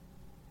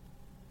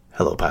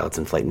Hello, pilots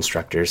and flight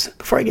instructors.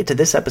 Before I get to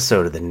this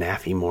episode of the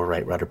NAFI More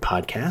Right Rudder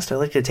podcast, I'd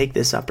like to take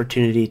this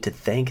opportunity to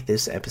thank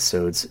this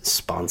episode's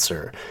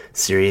sponsor,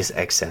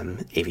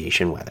 SiriusXM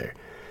Aviation Weather.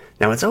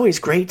 Now, it's always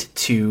great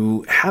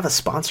to have a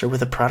sponsor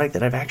with a product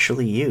that I've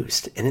actually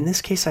used, and in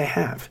this case I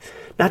have.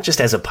 Not just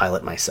as a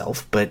pilot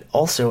myself, but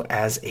also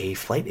as a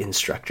flight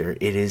instructor.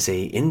 It is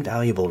an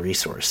invaluable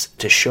resource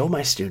to show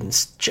my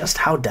students just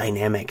how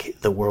dynamic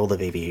the world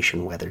of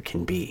aviation weather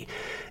can be,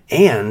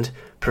 and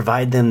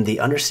provide them the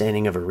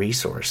understanding of a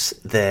resource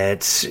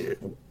that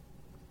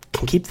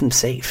can keep them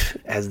safe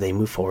as they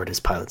move forward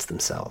as pilots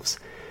themselves.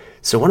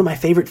 So one of my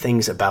favorite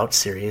things about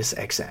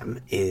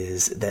SiriusXM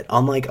is that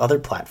unlike other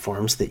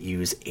platforms that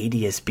use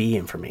ADS-B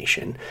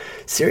information,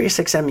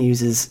 SiriusXM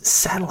uses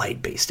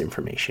satellite-based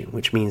information,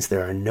 which means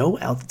there are no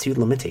altitude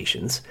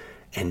limitations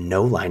and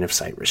no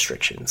line-of-sight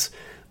restrictions.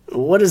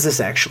 What does this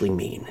actually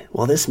mean?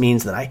 Well, this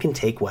means that I can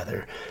take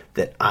weather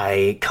that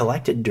I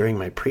collected during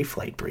my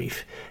pre-flight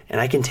brief, and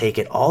I can take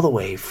it all the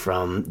way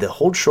from the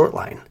hold short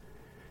line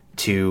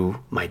to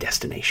my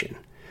destination.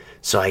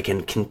 So I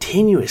can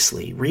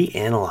continuously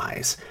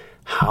reanalyze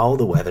how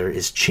the weather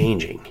is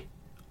changing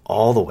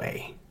all the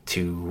way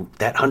to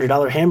that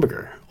 $100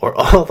 hamburger or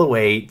all the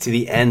way to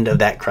the end of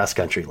that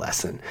cross-country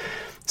lesson.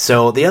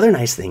 So the other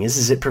nice thing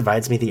is it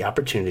provides me the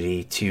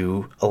opportunity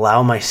to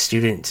allow my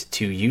student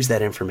to use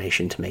that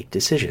information to make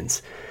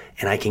decisions,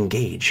 and I can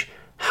gauge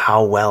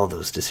how well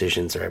those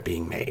decisions are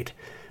being made.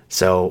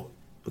 So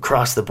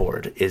across the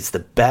board, it's the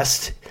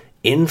best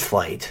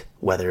in-flight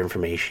weather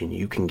information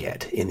you can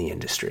get in the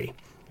industry.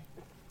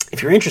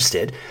 If you're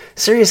interested,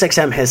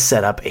 SiriusXM has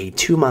set up a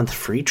 2-month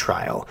free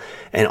trial,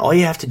 and all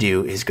you have to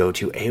do is go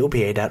to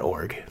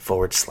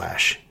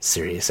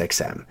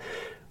aopa.org/SiriusXM.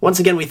 Once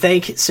again, we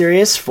thank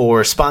Sirius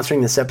for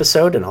sponsoring this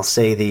episode, and I'll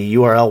say the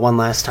URL one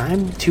last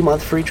time,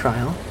 2-month free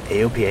trial,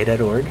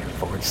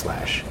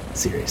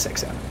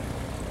 aopa.org/SiriusXM.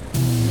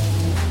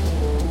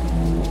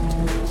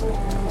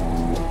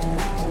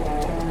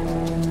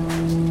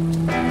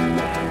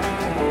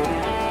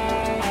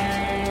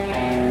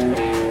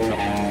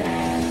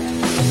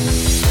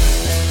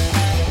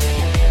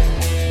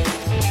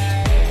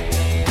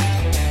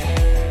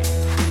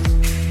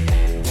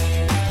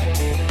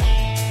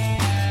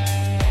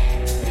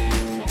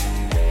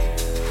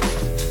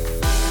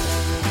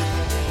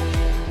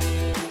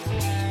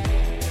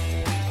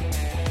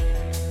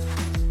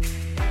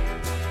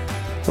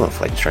 Hello,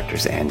 flight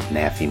instructors and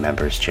NAFI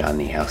members. John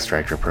Niehaus,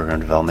 Director of Program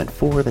Development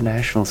for the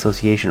National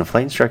Association of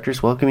Flight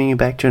Instructors, welcoming you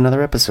back to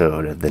another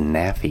episode of the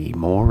NAFI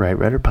More Right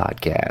Rudder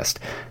podcast,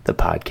 the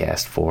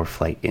podcast for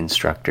flight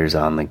instructors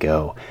on the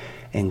go.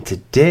 And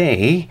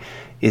today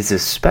is a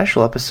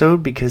special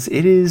episode because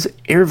it is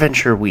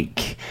AirVenture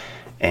Week.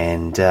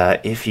 And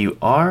if you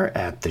are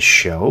at the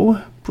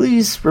show,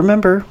 please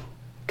remember,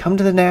 come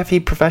to the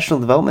NAFI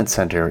Professional Development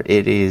Center.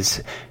 It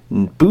is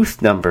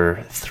booth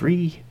number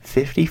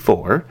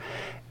 354.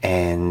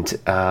 And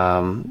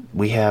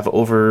we have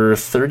over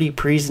 30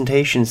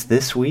 presentations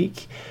this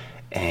week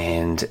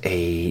and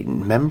a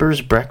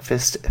members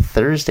breakfast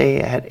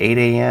Thursday at 8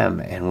 a.m.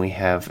 And we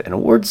have an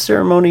awards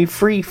ceremony,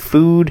 free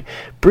food.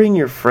 Bring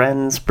your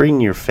friends,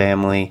 bring your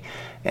family,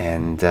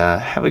 and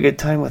have a good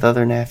time with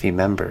other NAFI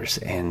members.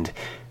 And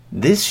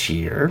this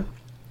year,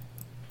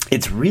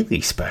 it's really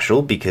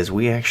special because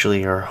we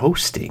actually are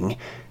hosting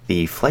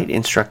the Flight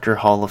Instructor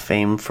Hall of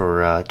Fame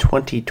for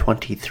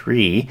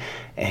 2023,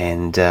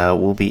 and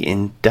we'll be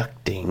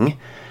inducting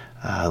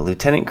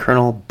Lieutenant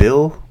Colonel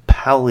Bill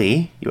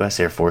Powley, U.S.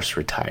 Air Force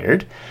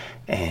retired,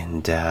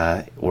 and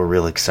we're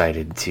real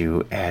excited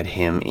to add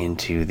him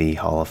into the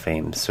Hall of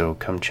Fame, so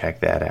come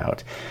check that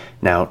out.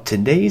 Now,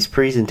 today's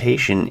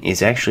presentation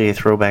is actually a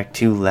throwback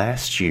to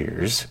last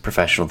year's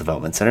Professional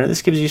Development Center.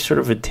 This gives you sort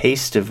of a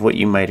taste of what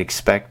you might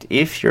expect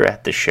if you're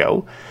at the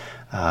show.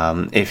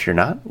 If you're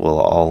not, we'll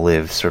all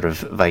live sort of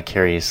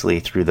vicariously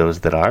through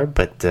those that are.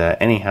 But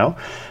anyhow,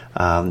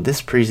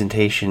 this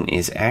presentation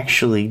is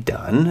actually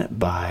done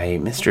by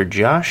Mr.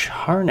 Josh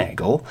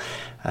Harnagel,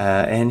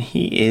 and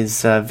he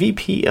is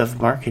VP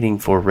of Marketing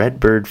for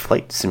Redbird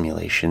Flight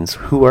Simulations,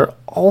 who are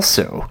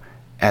also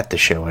at the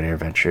show at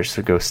AirVenture,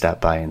 so go stop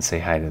by and say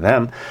hi to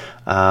them.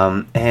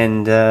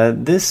 And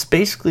this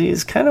basically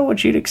is kind of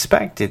what you'd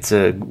expect. It's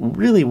a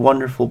really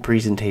wonderful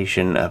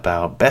presentation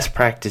about best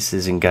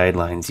practices and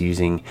guidelines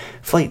using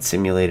flight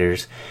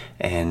simulators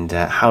and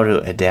how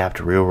to adapt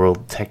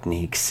real-world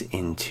techniques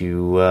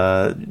into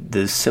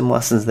the sim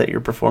lessons that you're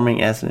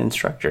performing as an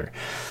instructor.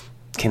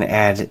 Can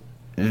add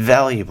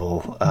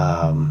valuable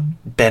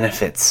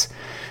benefits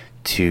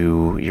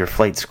to your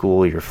flight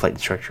school, your flight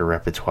instructor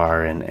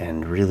repertoire,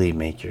 and really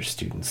make your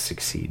students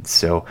succeed.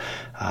 So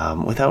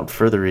without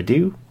further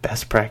ado,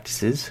 best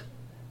practices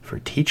for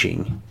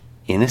teaching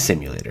in a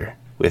simulator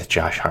with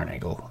Josh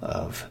Harnagel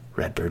of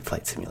Redbird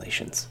Flight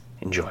Simulations.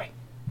 Enjoy.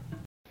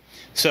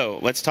 So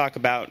let's talk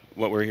about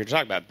what we're here to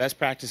talk about, best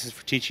practices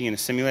for teaching in a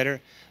simulator.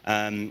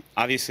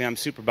 Obviously, I'm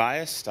super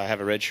biased. I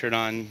have a red shirt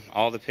on.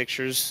 All the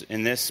pictures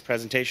in this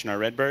presentation are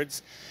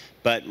Redbirds.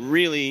 But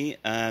really,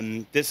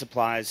 this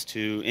applies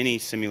to any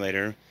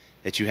simulator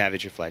that you have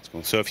at your flight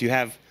school. So if you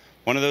have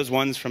one of those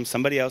ones from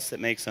somebody else that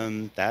makes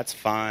them, that's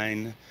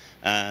fine.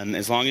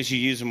 As long as you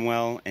use them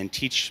well and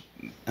teach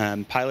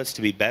pilots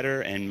to be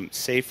better and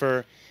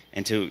safer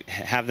and to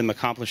have them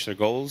accomplish their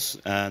goals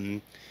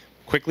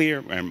quickly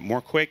or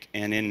more quick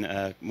and in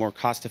a more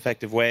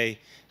cost-effective way,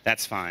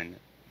 that's fine.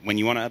 When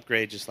you want to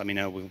upgrade, just let me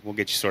know. We'll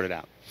get you sorted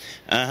out.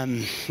 All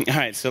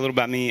right, so a little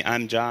about me.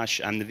 I'm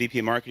Josh. I'm the VP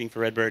of Marketing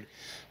for Redbird.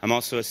 I'm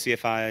also a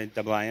CFI,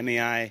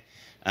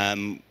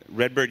 IIMEI.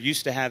 Redbird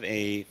used to have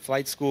a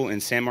flight school in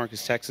San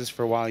Marcos, Texas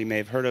for a while you may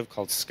have heard of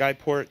called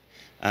Skyport.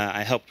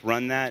 I helped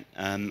run that.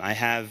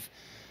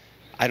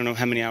 I don't know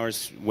how many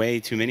hours, way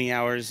too many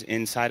hours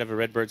inside of a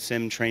Redbird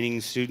sim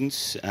training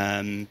students.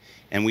 And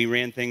we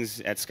ran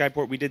things at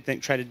Skyport. We did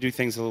try to do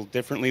things a little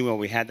differently. Well,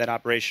 we had that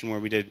operation where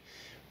we did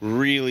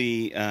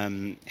really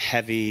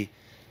heavy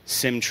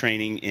sim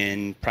training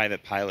in the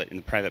private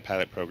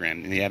pilot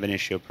program, in the ab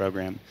initio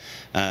program,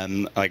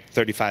 like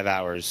 35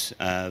 hours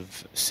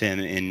of sim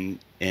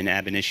in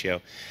ab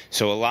initio.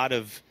 So a lot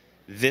of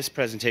this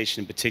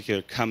presentation in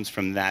particular comes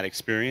from that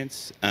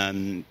experience.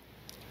 And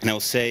I will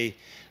say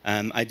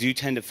I do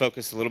tend to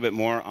focus a little bit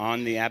more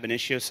on the ab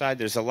initio side.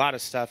 There's a lot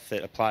of stuff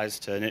that applies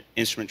to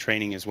instrument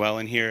training as well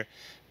in here,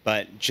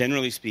 but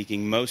generally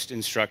speaking, most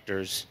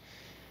instructors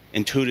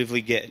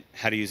intuitively get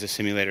how to use a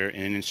simulator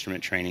in an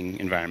instrument training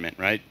environment,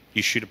 right?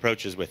 You shoot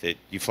approaches with it.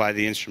 You fly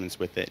the instruments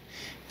with it.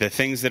 The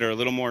things that are a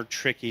little more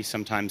tricky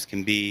sometimes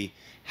can be,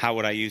 how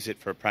would I use it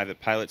for a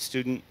private pilot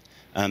student?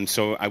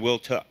 So I will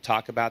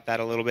talk about that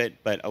a little bit,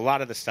 but a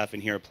lot of the stuff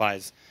in here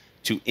applies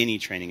to any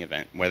training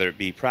event, whether it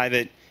be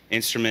private,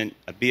 instrument,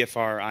 a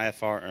BFR,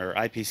 IFR, or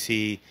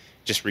IPC,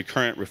 just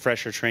recurrent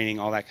refresher training,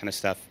 all that kind of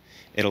stuff,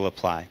 it'll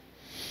apply.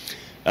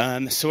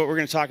 So what we're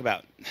going to talk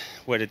about,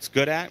 what it's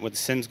good at, what the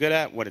sim's good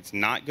at, what it's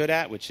not good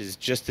at, which is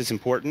just as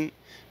important,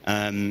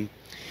 the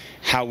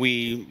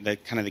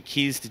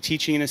keys to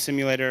teaching in a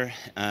simulator.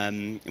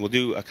 We'll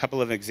do a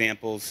couple of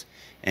examples,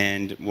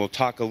 and we'll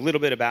talk a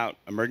little bit about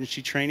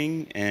emergency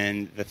training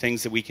and the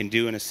things that we can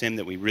do in a sim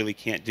that we really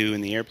can't do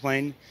in the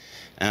airplane.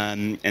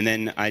 And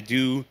then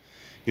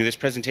this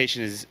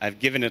presentation I've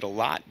given it a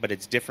lot, but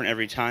it's different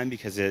every time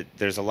because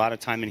there's a lot of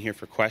time in here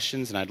for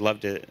questions, and I'd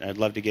love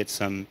to get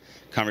some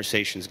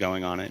conversations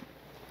going on it.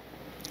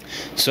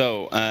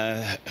 So,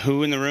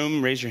 who in the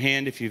room, raise your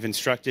hand if you've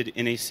instructed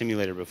in a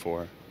simulator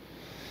before?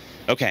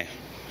 Okay,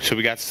 so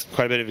we got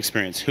quite a bit of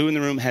experience. Who in the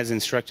room has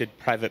instructed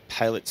private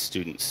pilot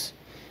students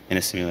in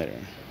a simulator?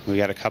 We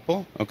got a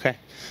couple? Okay,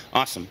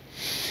 awesome.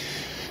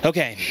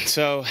 Okay,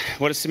 so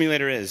what a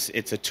simulator is,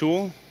 it's a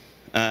tool.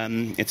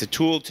 It's a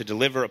tool to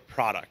deliver a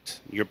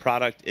product. Your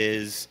product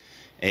is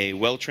a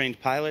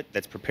well-trained pilot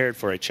that's prepared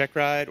for a check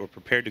ride or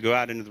prepared to go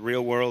out into the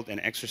real world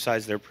and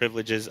exercise their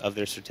privileges of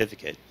their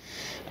certificate.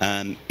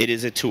 It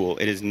is a tool.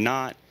 It is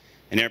not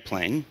an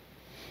airplane.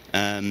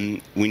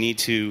 We need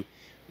to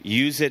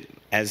use it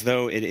as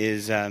though it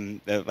is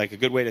like a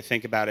good way to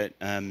think about it.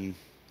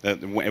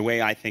 The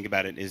way I think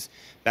about it is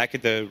back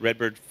at the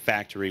Redbird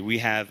factory, we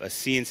have a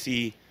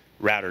CNC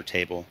router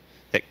table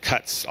that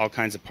cuts all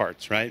kinds of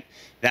parts, right?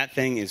 That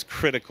thing is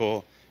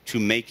critical to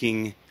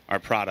making our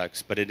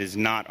products, but it is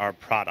not our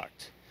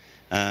product.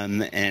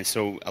 And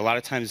so a lot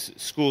of times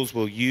schools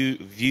will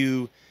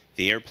view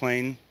the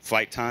airplane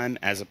flight time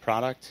as a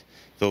product.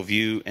 They'll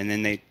view, and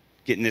then they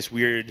get in this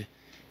weird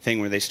thing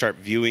where the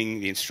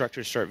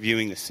instructors start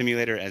viewing the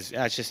simulator as,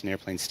 it's just an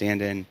airplane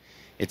stand-in.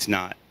 It's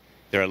not.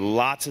 There are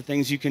lots of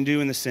things you can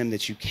do in the sim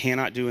that you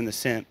cannot do in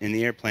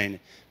the airplane,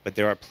 but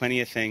there are plenty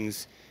of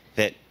things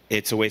that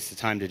it's a waste of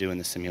time to do in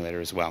the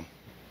simulator as well.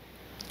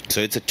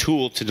 So it's a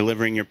tool to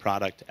delivering your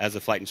product as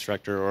a flight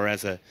instructor or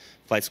as a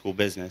flight school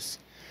business.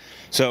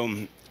 So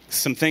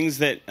some things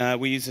that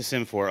we use the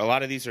sim for. A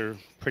lot of these are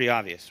pretty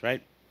obvious,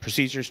 right?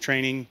 Procedures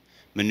training,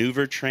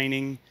 maneuver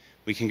training.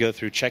 We can go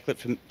through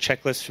checklist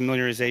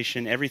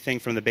familiarization, everything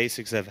from the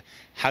basics of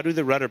how do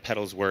the rudder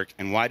pedals work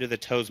and why do the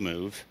toes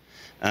move,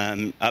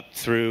 up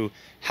through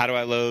how do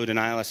I load an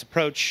ILS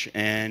approach,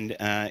 and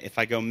if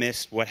I go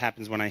missed, what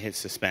happens when I hit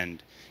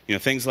suspend?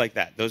 Things like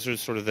that. Those are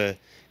sort of the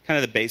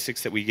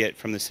basics that we get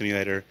from the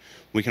simulator.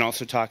 We can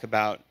also talk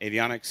about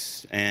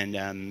avionics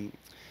and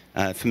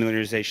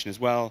familiarization as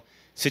well.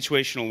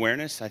 Situational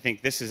awareness. I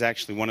think this is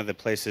actually one of the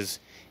places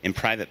in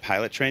private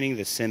pilot training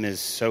the sim is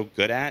so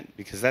good at,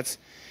 because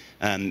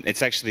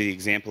it's actually the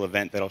example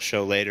event that I'll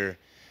show later.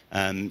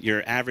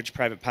 Your average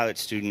private pilot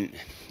student,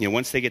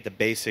 once they get the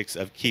basics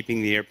of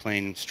keeping the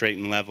airplane straight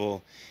and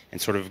level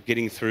and sort of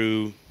getting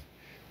through,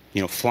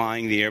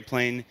 flying the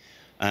airplane,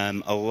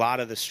 a lot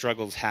of the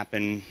struggles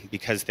happen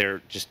because they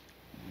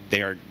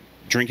are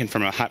drinking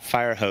from a hot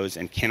fire hose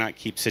and cannot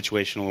keep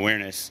situational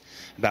awareness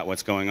about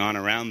what's going on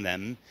around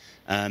them.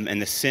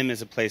 And the sim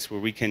is a place where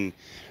we can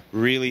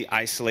really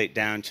isolate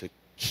down to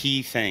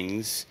key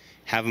things,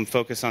 have them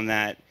focus on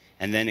that,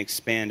 and then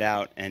expand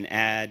out and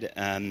add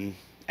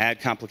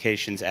add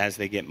complications as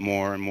they get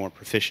more and more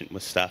proficient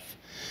with stuff.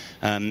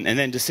 And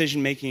then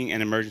decision-making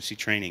and emergency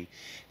training.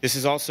 This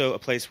is also a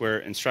place where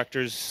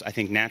instructors, I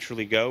think,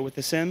 naturally go with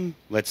the sim.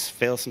 Let's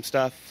fail some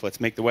stuff.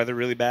 Let's make the weather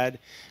really bad.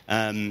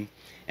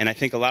 And I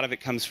think a lot of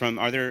it comes from,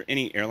 are there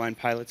any airline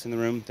pilots in the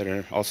room that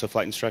are also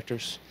flight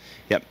instructors?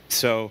 Yep.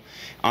 So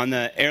on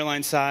the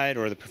airline side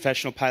or the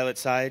professional pilot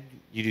side,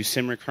 you do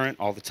sim recurrent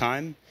all the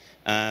time.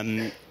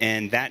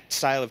 And that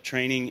style of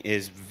training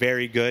is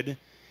very good.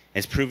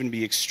 It's proven to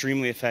be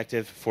extremely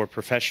effective for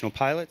professional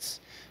pilots,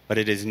 but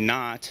it is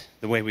not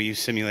the way we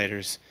use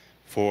simulators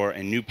for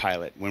a new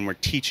pilot when we're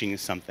teaching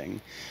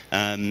something.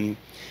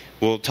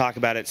 We'll talk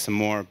about it some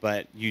more,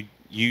 but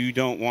you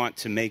don't want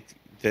to make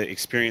the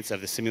experience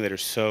of the simulator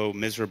so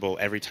miserable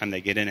every time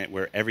they get in it,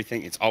 where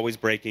it's always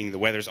breaking, the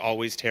weather's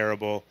always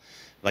terrible.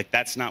 Like,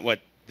 that's not what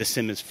the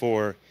sim is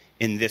for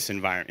in this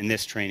environment, in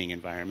this training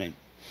environment.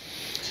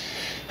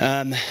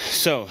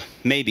 So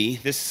maybe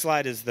this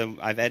slide is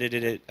I've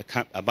edited it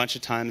a bunch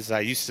of times. I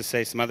used to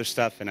say some other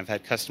stuff, and I've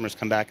had customers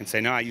come back and say,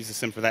 no, I use the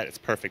sim for that. It's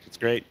perfect. It's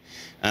great.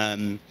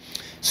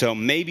 So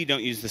maybe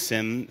don't use the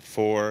sim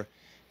for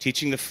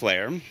teaching the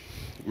flare.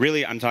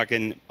 Really, I'm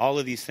talking all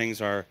of these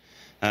things are,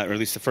 or at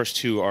least the first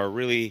two are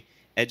really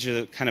edge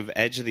of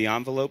the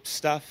envelope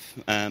stuff.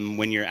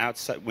 When you're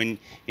outside, when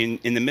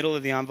in the middle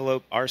of the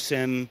envelope, our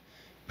sim,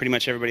 pretty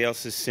much everybody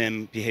else's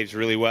sim behaves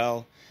really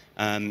well.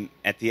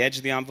 At the edge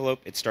of the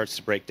envelope, it starts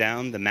to break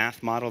down. The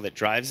math model that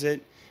drives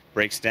it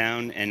breaks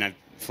down, and I've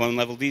flown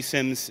level D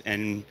sims,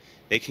 and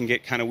they can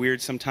get kind of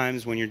weird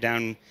sometimes when you're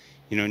down,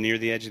 near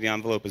the edge of the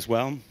envelope as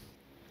well.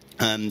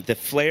 The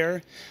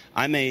flare,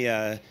 I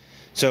am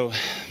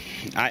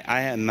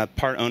a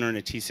part owner in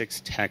a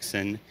T6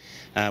 Texan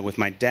with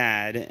my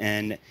dad,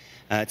 and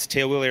it's a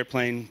tailwheel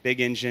airplane, big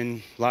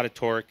engine, a lot of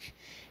torque.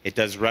 It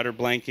does rudder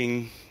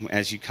blanking.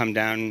 As you come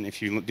down,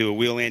 if you do a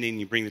wheel landing,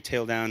 you bring the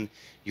tail down,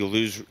 you'll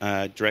lose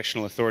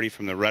directional authority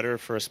from the rudder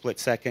for a split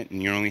second,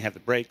 and you only have the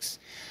brakes.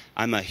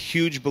 I'm a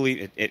huge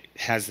believer. It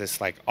has this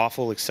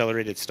awful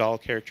accelerated stall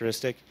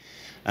characteristic.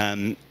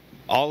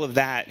 All of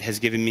that has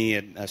given me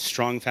a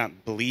strong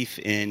belief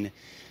in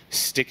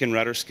stick and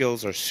rudder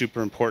skills are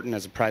super important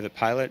as a private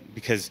pilot,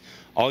 because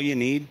all you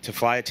need to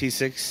fly a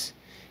T6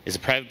 is a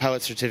private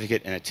pilot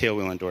certificate and a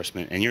tailwheel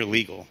endorsement, and you're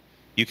legal.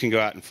 You can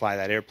go out and fly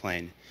that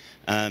airplane.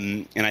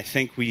 And I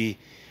think we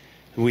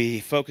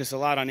focus a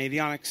lot on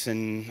avionics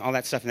and all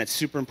that stuff, and that's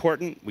super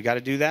important. We got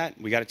to do that.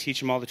 We got to teach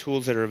them all the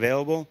tools that are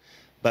available,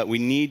 but they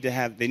need to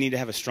have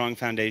a strong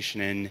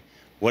foundation in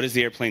what does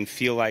the airplane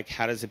feel like,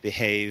 how does it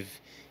behave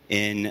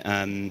in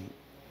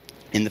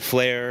the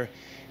flare,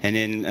 and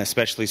in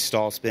especially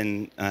stall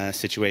spin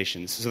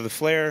situations. So the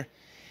flare,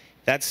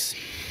 it's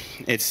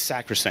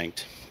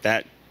sacrosanct.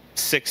 That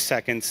 6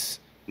 seconds,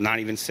 not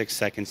even 6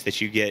 seconds, that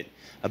you get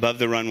above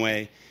the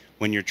runway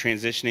when you're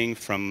transitioning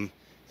from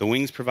the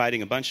wings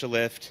providing a bunch of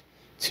lift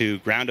to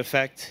ground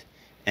effect,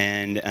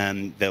 and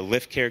the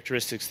lift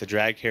characteristics, the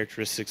drag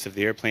characteristics of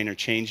the airplane are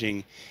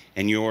changing,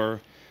 and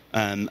you're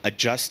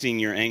adjusting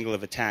your angle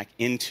of attack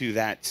into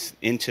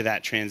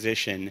that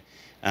transition.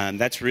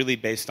 That's really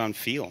based on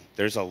feel.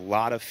 There's a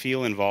lot of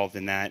feel involved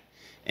in that,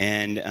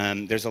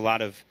 and there's a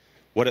lot of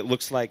what it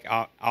looks like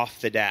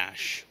off the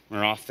dash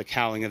or off the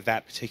cowling of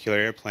that particular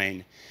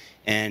airplane.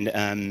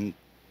 And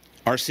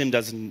our sim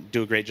doesn't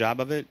do a great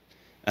job of it.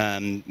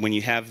 When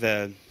you have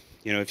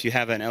if you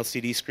have an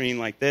LCD screen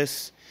like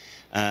this,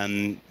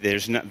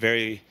 there's not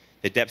the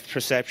depth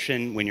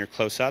perception when you're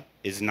close up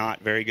is not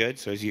very good.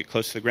 So as you get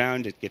close to the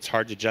ground, it gets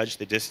hard to judge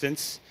the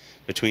distance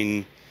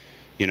between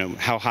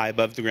how high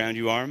above the ground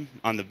you are.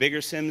 On the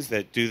bigger sims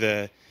that do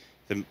the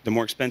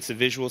more expensive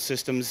visual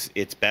systems,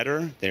 it's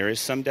better. There is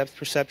some depth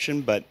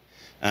perception, but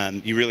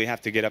you really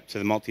have to get up to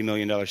the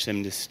multi-million-dollar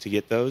sim to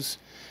get those.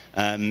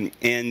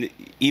 And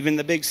even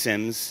the big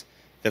sims,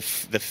 the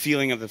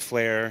feeling of the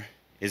flare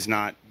is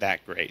not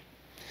that great.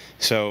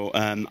 So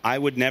I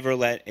would never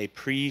let a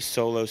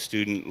pre-solo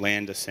student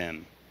land a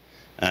sim.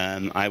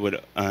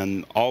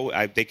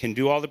 They can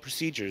do all the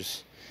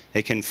procedures.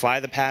 They can fly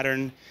the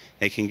pattern.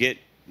 They can get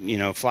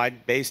fly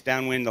base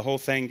downwind, the whole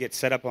thing, get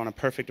set up on a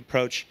perfect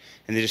approach,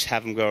 and they just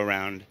have them go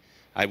around.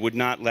 I would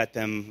not let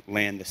them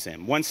land the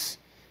sim. Once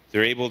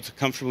they're able to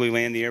comfortably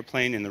land the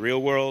airplane in the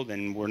real world,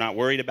 and we're not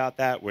worried about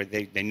that, where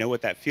they know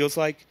what that feels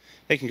like,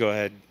 they can go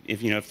ahead.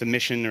 If the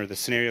mission or the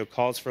scenario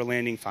calls for a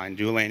landing, fine,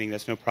 do a landing.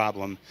 That's no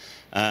problem,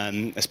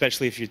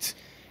 especially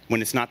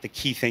when it's not the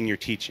key thing you're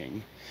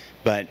teaching.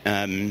 But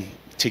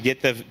to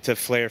get the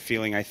flare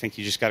feeling, I think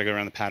you just got to go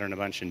around the pattern a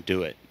bunch and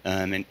do it,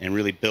 and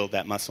really build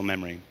that muscle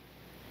memory.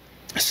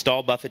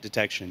 Stall buffet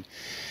detection.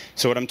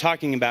 So what I'm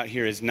talking about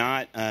here is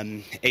not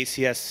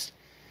ACS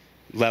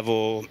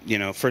level,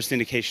 first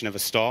indication of a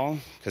stall,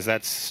 because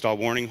that's stall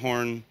warning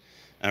horn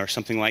or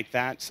something like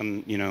that.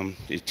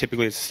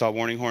 Typically it's a stall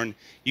warning horn.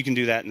 You can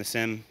do that in the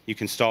sim. You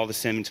can stall the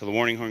sim until the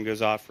warning horn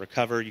goes off,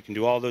 recover. You can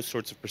do all those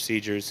sorts of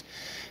procedures.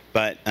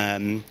 But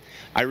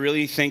I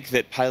really think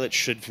that pilots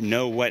should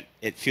know what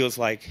it feels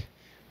like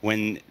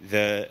when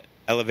the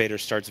elevator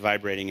starts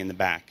vibrating in the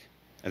back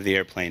of the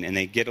airplane, and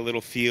they get a little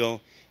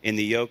feel in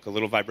the yoke, a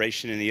little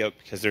vibration in the yoke,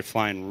 because they're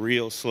flying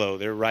real slow.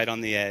 They're right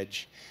on the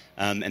edge.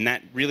 And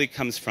that really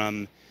comes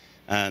from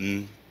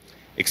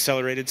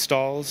accelerated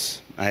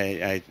stalls.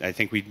 I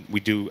think we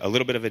do a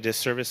little bit of a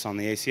disservice on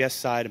the ACS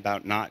side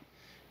about not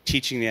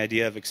teaching the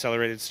idea of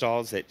accelerated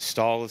stalls, that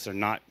stalls are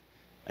not,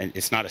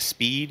 it's not a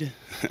speed.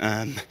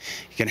 It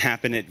can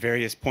happen at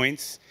various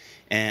points.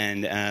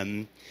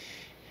 And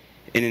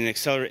in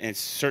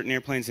certain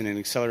airplanes, in an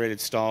accelerated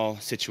stall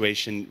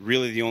situation,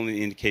 really the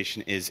only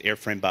indication is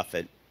airframe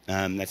buffet.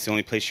 That's the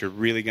only place you're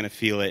really going to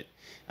feel it.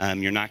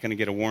 You're not going to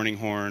get a warning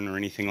horn or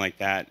anything like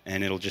that,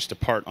 and it'll just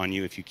depart on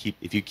you if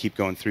you keep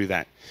going through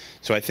that.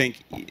 So I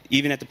think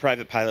even at the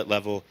private pilot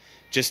level,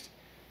 just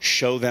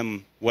show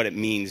them what it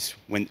means,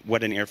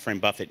 what an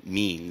airframe buffet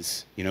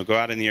means. Go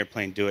out in the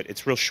airplane, do it.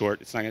 It's real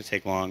short. It's not going to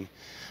take long.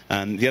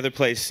 The other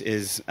place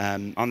is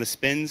on the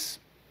spins.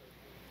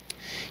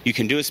 You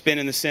can do a spin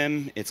in the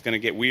sim. It's going to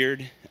get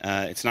weird.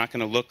 It's not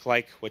going to look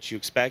like what you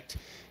expect.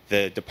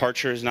 The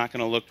departure is not going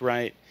to look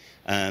right.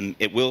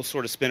 It will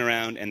sort of spin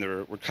around, and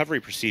the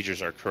recovery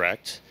procedures are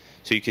correct.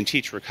 So you can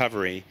teach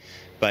recovery.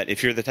 But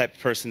if you're the type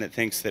of person that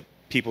thinks that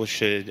people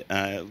should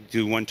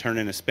do one turn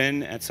and a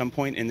spin at some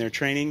point in their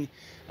training,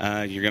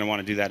 you're going to want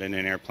to do that in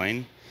an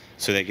airplane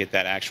so they get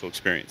that actual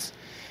experience.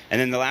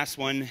 And then the last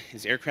one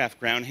is aircraft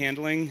ground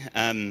handling.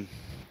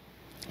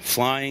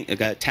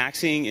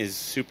 Taxiing is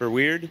super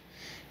weird.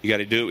 You got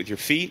to do it with your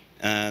feet.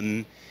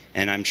 And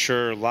I'm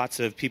sure lots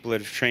of people that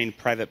have trained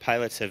private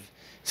pilots have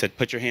said,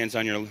 put your hands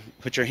on your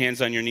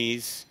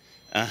knees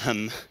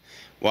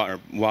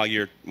while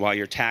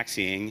you're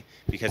taxiing,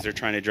 because they're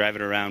trying to drive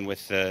it around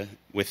with the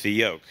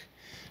yoke.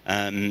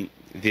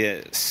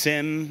 The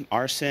sim,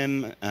 our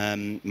sim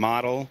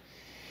model,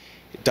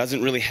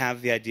 doesn't really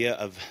have the idea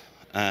of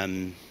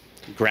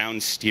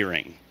ground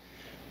steering.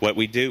 What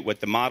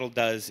the model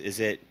does is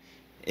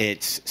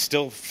it's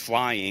still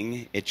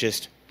flying. It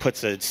just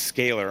puts a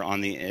scaler on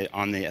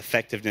the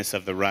effectiveness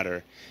of the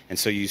rudder, and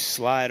so you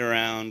slide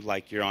around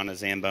like you're on a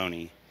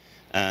Zamboni.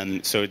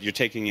 So you're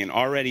taking an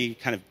already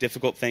kind of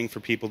difficult thing for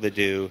people to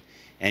do,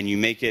 and you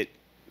make it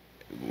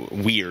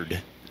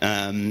weirder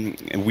than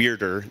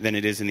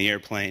it is in the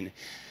airplane.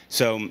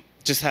 So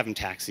just have them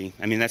taxi.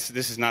 I mean, this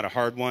is not a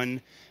hard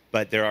one,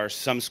 but there are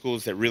some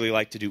schools that really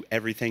like to do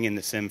everything in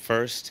the sim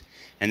first,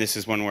 and this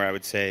is one where I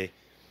would say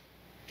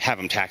have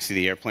them taxi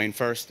the airplane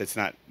first. It's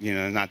not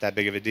that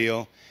big of a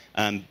deal.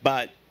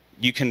 But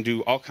you can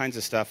do all kinds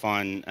of stuff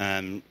on,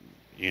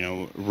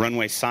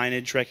 runway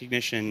signage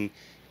recognition,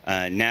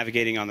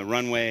 navigating on the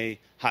runway,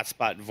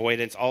 hotspot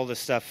avoidance, all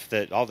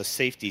the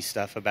safety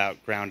stuff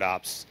about ground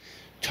ops,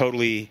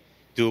 totally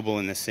doable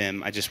in the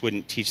sim. I just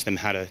wouldn't teach them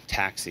how to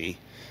taxi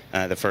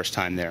the first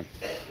time there.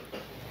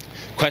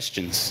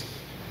 Questions?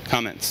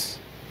 Comments?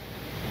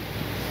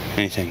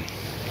 Anything?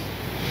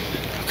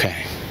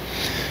 Okay.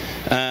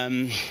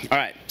 All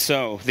right,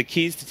 so the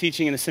keys to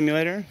teaching in a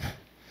simulator.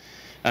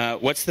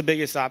 What's the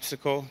biggest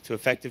obstacle to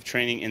effective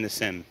training in the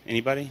sim?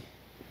 Anybody?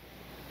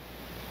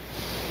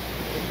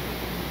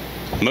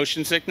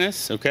 Motion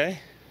sickness, okay.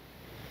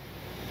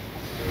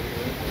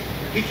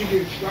 Teaching the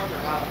instructor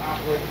how to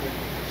operate the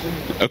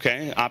simulator.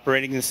 Okay,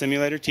 operating the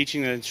simulator,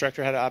 teaching the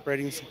instructor how to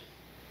operate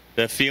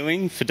the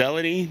feeling,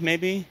 fidelity,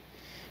 maybe.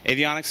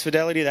 Avionics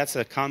fidelity, that's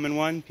a common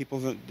one. People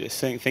think the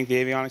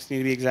avionics need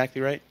to be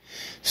exactly right.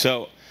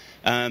 So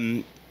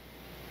I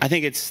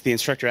think it's the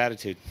instructor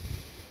attitude.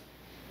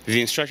 If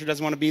the instructor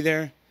doesn't want to be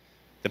there,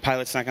 the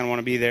pilot's not going to want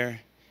to be there.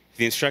 If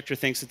the instructor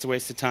thinks it's a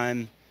waste of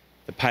time,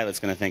 the pilot's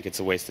going to think it's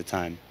a waste of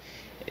time.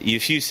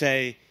 If you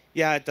say,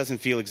 yeah, it doesn't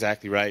feel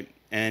exactly right,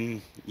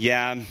 and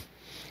yeah,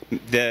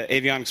 the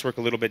avionics work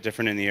a little bit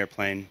different in the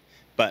airplane,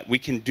 but we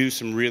can do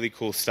some really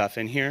cool stuff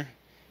in here,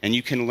 and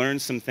you can learn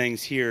some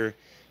things here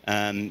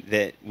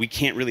that we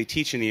can't really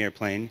teach in the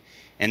airplane,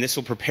 and this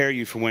will prepare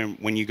you for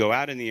when you go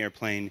out in the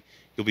airplane,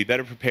 you'll be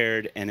better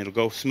prepared, and it'll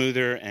go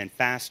smoother and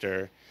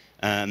faster.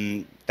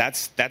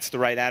 That's the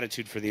right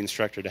attitude for the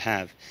instructor to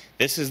have.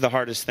 This is the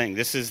hardest thing.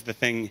 This is the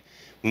thing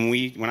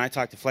when I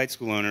talk to flight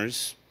school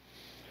owners,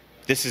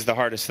 this is the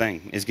hardest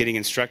thing, is getting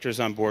instructors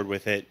on board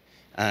with it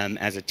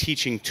as a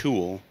teaching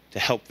tool to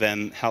help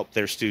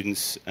their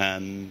students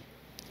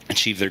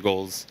achieve their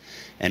goals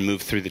and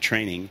move through the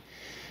training.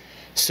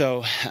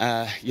 So,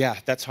 yeah,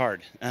 that's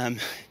hard.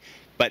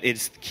 But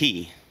it's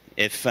key.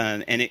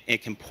 And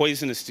it can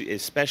poison a student,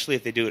 especially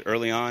if they do it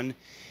early on,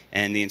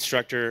 and the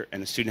instructor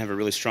and the student have a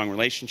really strong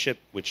relationship,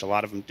 which a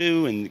lot of them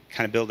do, and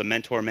kind of build a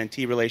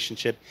mentor-mentee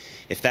relationship.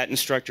 If that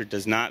instructor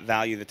does not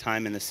value the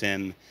time in the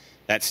sim,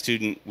 that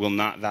student will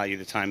not value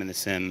the time in the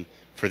sim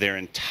for their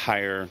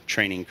entire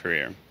training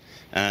career,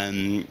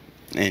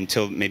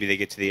 until maybe they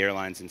get to the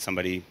airlines and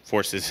somebody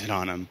forces it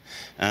on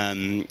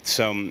them.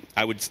 So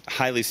I would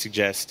highly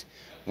suggest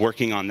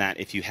working on that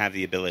if you have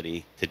the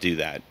ability to do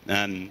that.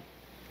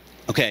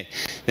 Okay,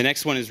 the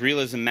next one is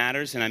realism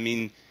matters, and I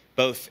mean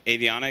both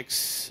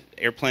avionics,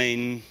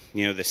 airplane,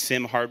 the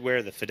sim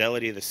hardware, the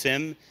fidelity of the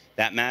sim,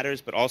 that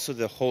matters, but also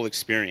the whole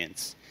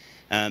experience.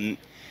 How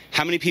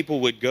many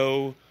people would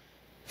go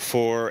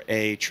for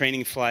a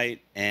training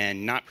flight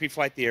and not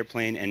pre-flight the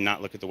airplane and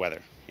not look at the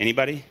weather?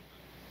 Anybody?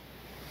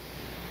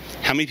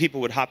 How many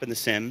people would hop in the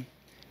sim,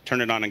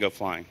 turn it on, and go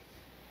flying?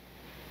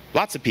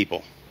 Lots of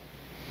people,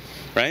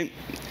 right?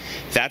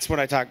 That's what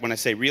I talk when I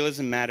say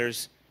realism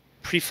matters.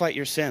 Pre-flight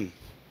your sim.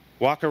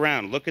 Walk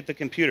around, look at the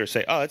computer,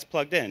 say, oh, it's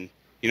plugged in.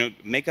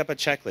 Make up a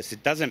checklist.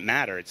 It doesn't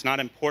matter. It's not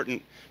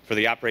important for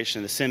the operation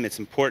of the sim. It's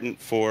important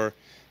for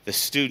the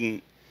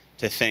student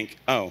to think,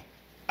 oh,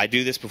 I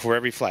do this before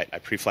every flight. I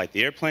pre-flight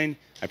the airplane.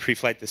 I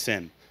pre-flight the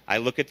sim. I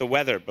look at the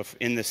weather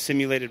in the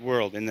simulated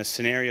world, in the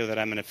scenario that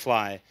I'm going to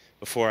fly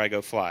before I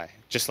go fly,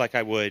 just like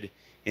I would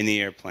in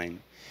the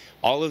airplane.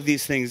 All of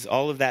these things,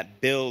 all of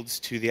that builds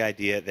to the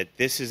idea that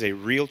this is a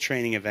real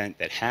training event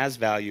that has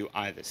value.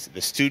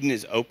 The student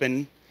is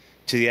open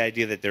to the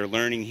idea that they're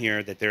learning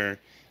here, that they're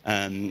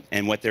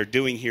and what they're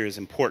doing here is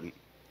important.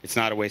 It's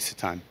not a waste of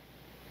time.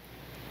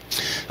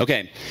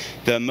 Okay,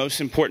 the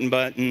most important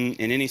button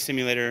in any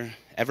simulator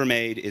ever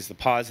made is the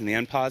pause and the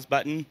unpause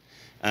button.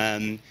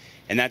 And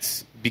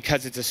that's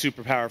because it's a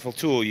super powerful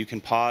tool. You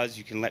can pause,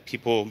 you can let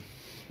people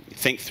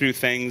think through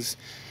things,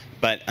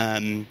 but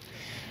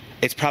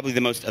it's probably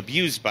the most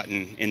abused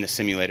button in the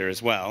simulator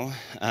as well.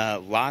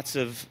 Lots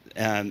of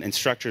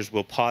instructors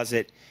will pause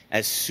it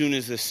as soon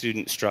as the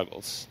student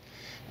struggles.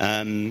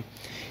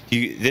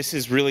 This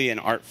is really an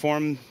art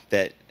form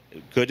that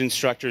good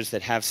instructors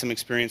that have some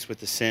experience with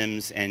the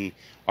sims and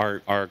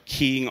are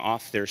keying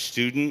off their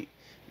student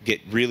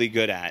get really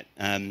good at.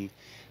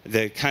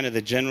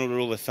 The general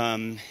rule of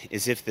thumb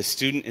is if the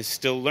student is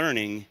still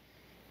learning,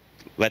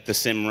 let the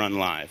sim run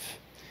live.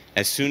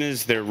 As soon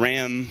as their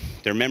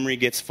memory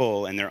gets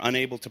full and they're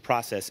unable to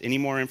process any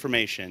more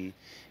information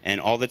and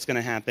all that's going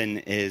to happen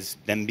is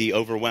them be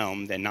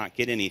overwhelmed and not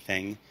get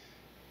anything,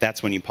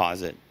 that's when you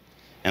pause it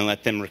and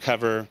let them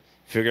recover,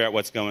 figure out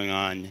what's going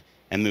on,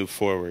 and move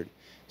forward.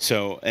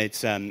 So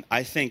it's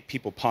I think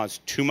people pause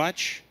too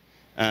much,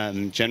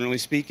 generally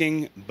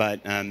speaking, but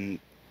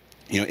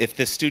if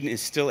the student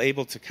is still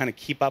able to kind of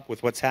keep up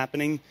with what's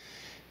happening,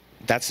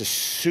 that's a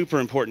super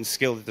important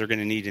skill that they're going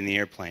to need in the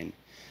airplane.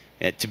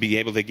 To be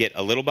able to get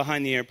a little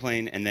behind the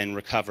airplane and then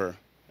recover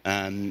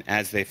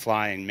as they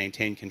fly and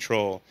maintain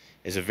control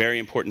is a very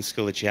important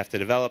skill that you have to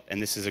develop,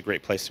 and this is a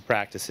great place to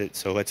practice it,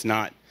 so let's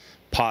not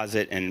pause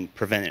it and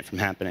prevent it from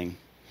happening.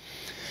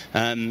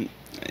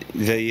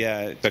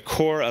 The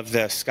core of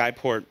the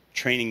Skyport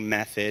training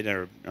method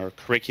or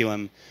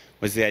curriculum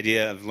was the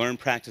idea of learn,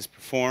 practice,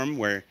 perform,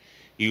 where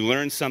you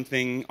learn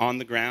something on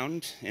the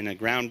ground in a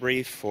ground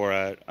brief or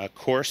a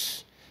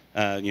course,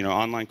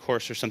 online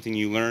course or something.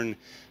 You learn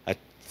a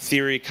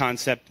theory,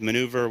 concept,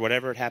 maneuver,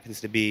 whatever it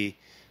happens to be.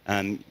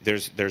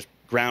 There's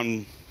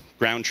ground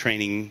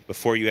training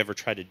before you ever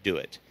try to do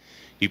it.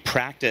 You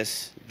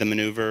practice the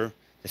maneuver,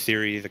 the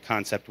theory, the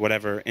concept,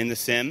 whatever, in the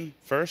sim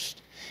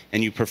first,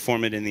 and you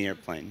perform it in the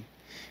airplane.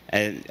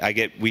 And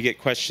we get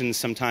questions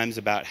sometimes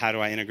about how do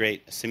I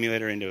integrate a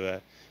simulator into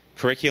a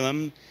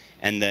curriculum,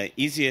 and the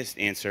easiest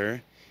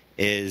answer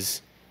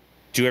is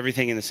do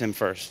everything in the sim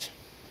first.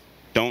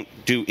 Don't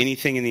do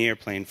anything in the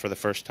airplane for the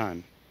first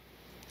time,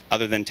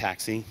 other than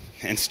taxi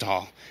and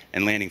stall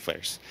and landing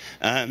flares.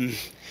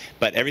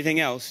 But everything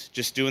else,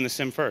 just do in the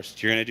sim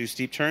first. You're going to do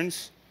steep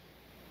turns.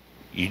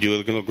 You do a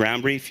little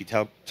ground brief. You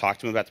talk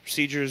to them about the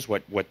procedures,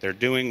 what they're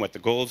doing, what the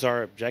goals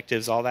are,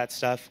 objectives, all that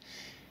stuff.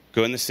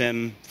 Go in the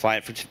sim, fly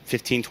it for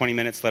 15, 20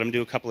 minutes, let them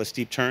do a couple of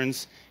steep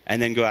turns,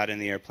 and then go out in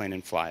the airplane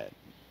and fly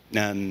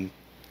it.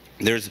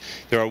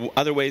 There are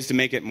other ways to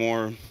make it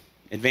more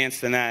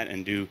advanced than that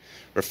and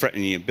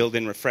build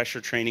in refresher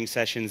training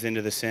sessions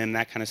into the sim,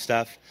 that kind of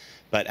stuff.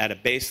 But at a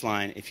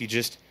baseline, if you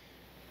just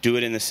do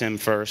it in the sim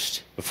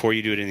first before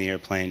you do it in the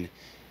airplane,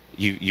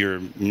 you're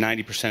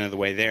 90% of the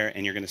way there,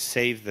 and you're going to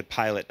save the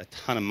pilot a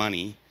ton of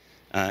money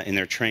in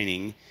their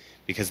training,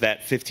 because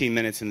that 15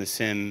 minutes in the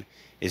sim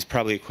is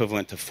probably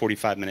equivalent to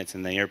 45 minutes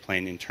in the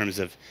airplane in terms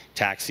of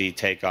taxi,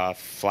 takeoff,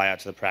 fly out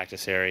to the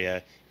practice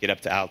area, get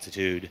up to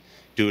altitude,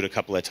 do it a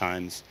couple of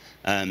times.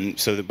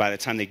 So that by the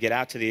time they get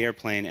out to the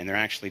airplane and they're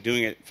actually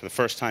doing it for the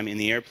first time in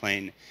the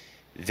airplane,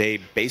 they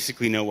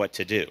basically know what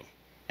to do.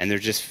 And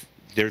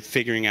they're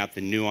figuring out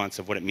the nuance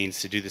of what it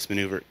means to do this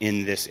maneuver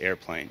in this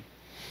airplane.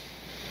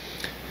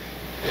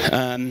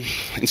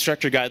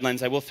 Instructor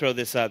guidelines. I will throw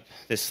this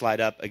slide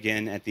up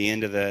again at the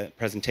end of the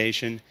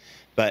presentation,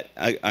 but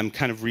I'm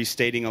kind of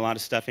restating a lot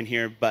of stuff in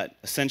here. But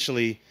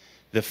essentially,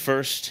 the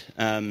first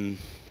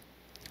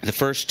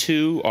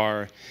two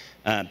are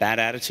bad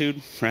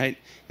attitude, right?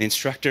 The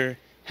instructor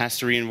has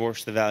to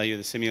reinforce the value of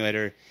the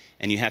simulator,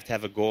 and you have to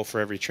have a goal for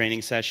every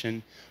training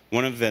session.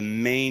 One of the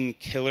main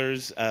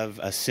killers of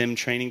a sim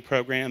training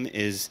program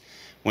is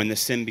when the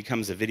sim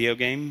becomes a video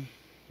game,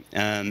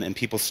 and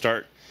people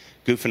start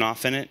goofing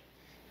off in it.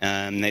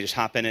 They just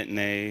hop in it, and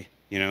they,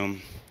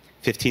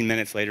 15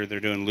 minutes later,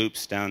 they're doing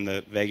loops down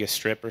the Vegas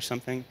Strip or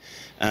something.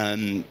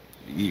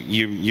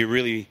 You're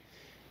really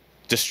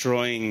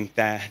destroying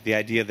the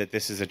idea that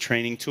this is a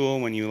training tool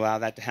when you allow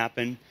that to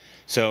happen.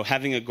 So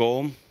having a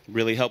goal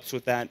really helps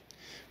with that.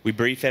 We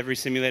brief every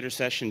simulator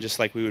session just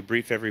like we would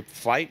brief every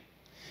flight.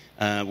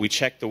 we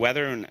check the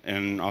weather,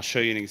 and I'll show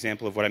you an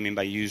example of what I mean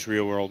by use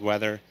real-world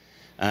weather.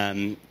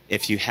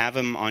 If you have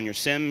them on your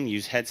sim,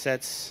 use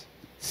headsets,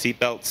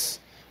 seatbelts,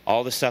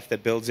 all the stuff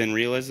that builds in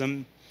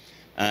realism.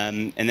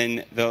 And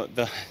then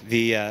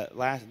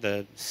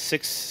the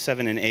 6,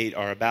 7, and 8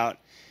 are about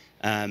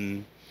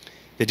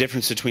the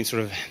difference between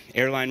sort of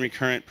airline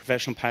recurrent,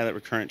 professional pilot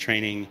recurrent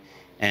training,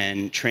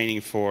 and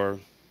training for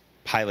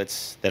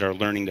pilots that are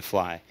learning to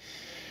fly.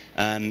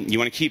 You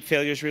want to keep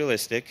failures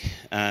realistic.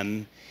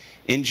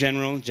 In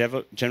general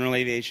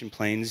aviation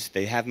planes,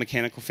 they have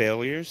mechanical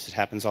failures. It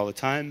happens all the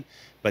time,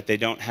 but they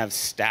don't have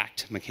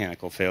stacked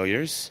mechanical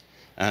failures.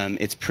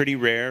 It's pretty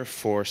rare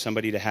for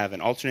somebody to have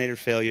an alternator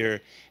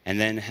failure and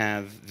then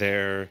have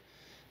their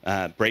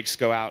brakes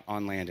go out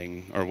on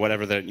landing, or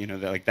whatever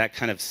like that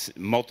kind of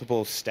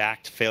multiple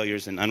stacked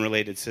failures in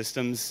unrelated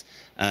systems.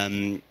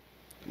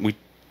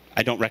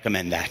 I don't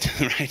recommend that,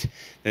 right?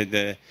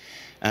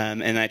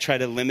 And I try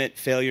to limit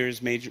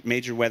failures,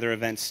 major weather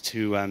events,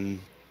 to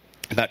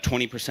about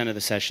 20% of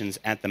the sessions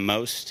at the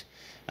most,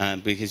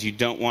 because you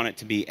don't want it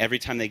to be every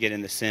time they get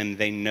in the sim,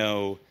 they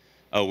know,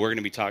 oh, we're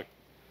going to be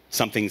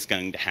something's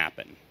going to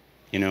happen.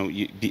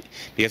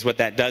 Because what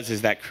that does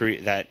is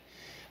that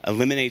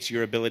eliminates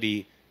your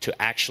ability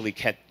to actually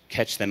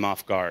catch them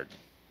off guard.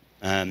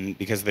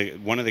 Because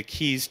one of the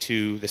keys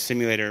to the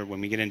simulator,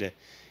 when we get into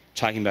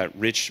talking about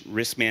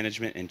risk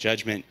management and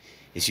judgment,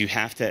 is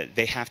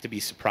they have to be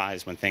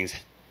surprised when things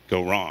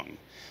go wrong.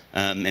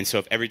 And so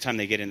if every time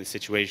they get in the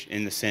situation,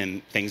 in the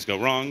sim, things go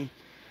wrong,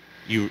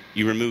 you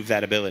remove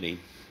that ability.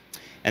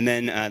 And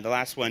then the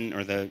last one,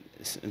 or the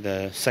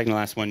second to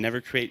last one,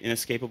 never create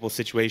inescapable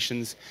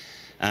situations.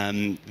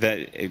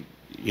 The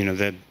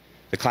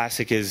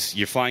classic is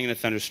you're flying in a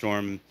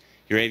thunderstorm,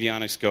 your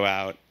avionics go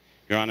out,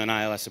 you're on an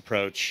ILS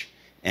approach,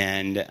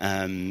 and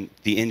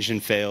the engine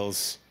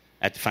fails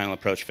at the final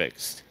approach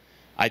fixed.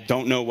 I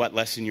don't know what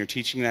lesson you're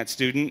teaching that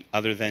student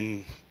other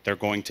than they're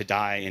going to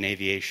die in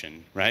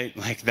aviation, right?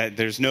 Like that,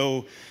 there is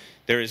no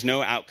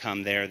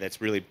outcome there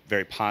that's really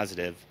very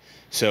positive.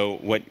 So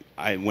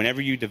whenever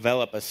you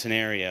develop a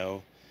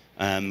scenario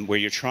where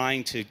you're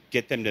trying to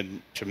get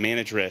them to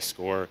manage risk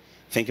or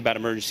think about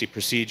emergency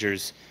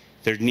procedures,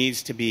 there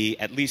needs to be,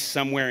 at least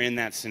somewhere in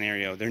that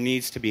scenario, there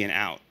needs to be an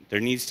out. There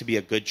needs to be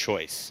a good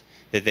choice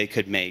that they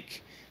could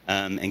make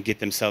and get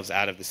themselves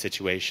out of the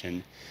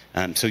situation,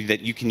 so that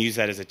you can use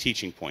that as a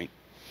teaching point.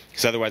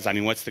 Because otherwise,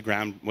 what's the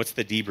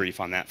debrief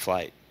on that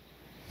flight?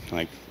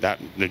 Like that.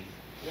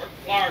 What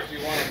flowers do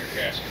you want on your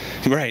casket?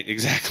 Right,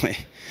 exactly.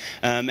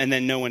 And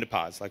then know when to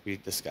pause, like we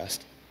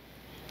discussed.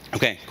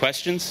 Okay,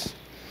 questions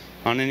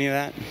on any of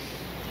that?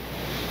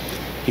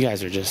 You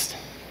guys you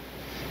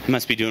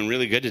must be doing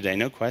really good today.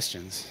 No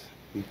questions.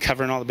 You're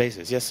covering all the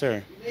bases. Yes,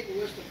 sir. You make a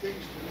list of things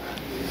to not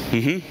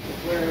do. Mm-hmm.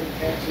 Flare and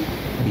taxi.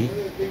 What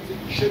are the things that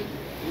you should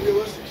do?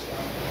 Realistic stuff.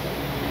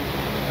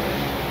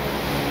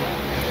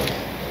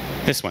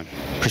 This one.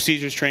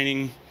 Procedures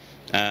training,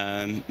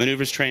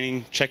 maneuvers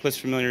training,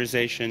 checklist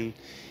familiarization,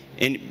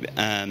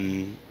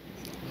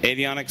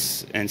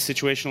 avionics and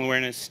situational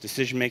awareness,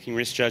 decision-making,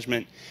 risk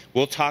judgment.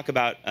 We'll talk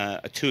about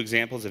 2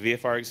 examples, a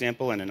VFR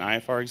example and an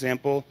IFR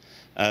example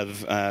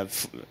of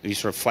these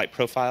sort of flight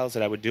profiles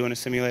that I would do in a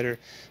simulator.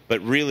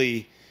 But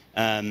really,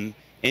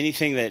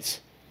 anything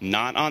that's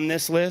not on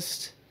this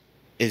list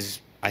is,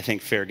 I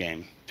think, fair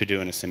game to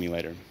do in a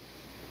simulator.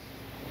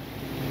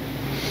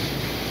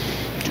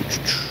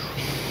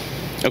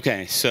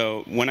 Okay,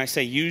 so when I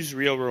say use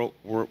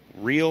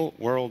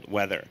real-world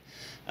weather,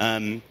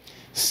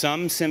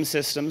 some sim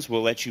systems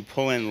will let you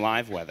pull in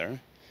live weather,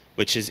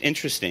 which is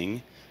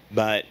interesting,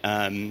 but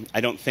I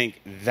don't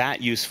think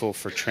that useful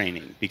for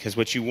training, because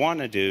what you want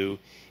to do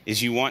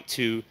is you want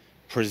to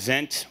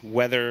present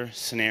weather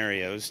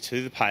scenarios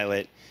to the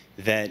pilot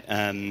that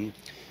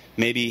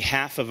maybe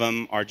half of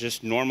them are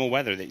just normal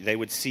weather that they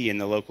would see in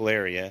the local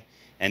area,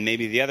 and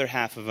maybe the other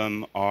half of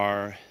them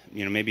are,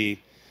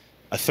 maybe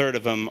a third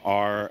of them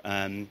are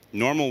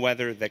normal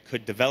weather that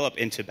could develop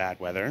into bad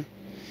weather,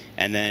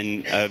 and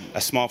then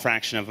a small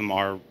fraction of them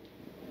are,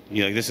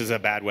 this is a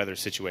bad weather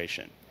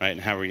situation, right?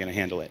 And how are we going to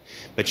handle it?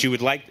 But you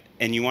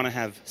want to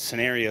have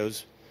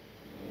scenarios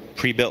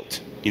pre-built,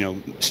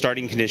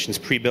 starting conditions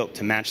pre-built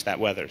to match that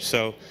weather.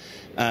 So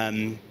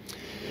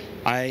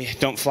I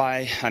don't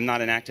fly. I'm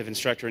not an active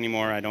instructor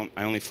anymore. I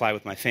only fly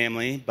with my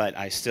family, but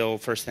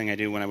first thing I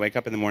do when I wake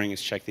up in the morning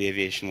is check the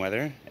aviation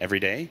weather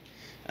every day.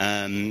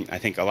 I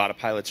think a lot of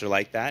pilots are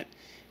like that.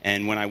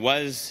 And when I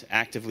was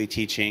actively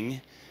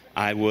teaching,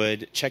 I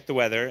would check the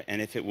weather,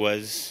 and if it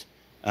was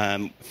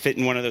fit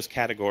in one of those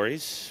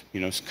categories,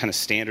 kind of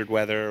standard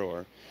weather,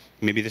 or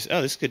maybe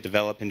this could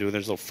develop into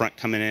there's a little front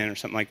coming in or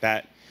something like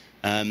that,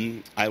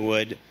 I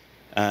would,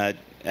 at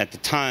the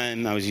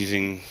time, I was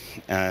using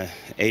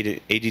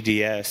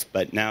ADDS,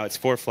 but now it's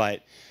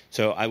ForeFlight,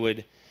 so I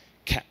would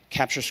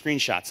capture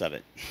screenshots of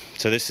it.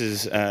 So this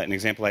is an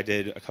example I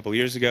did a couple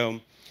years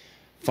ago,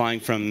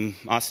 flying from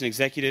Austin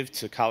Executive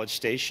to College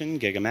Station,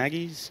 Giga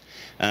Maggie's,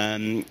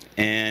 and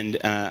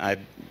I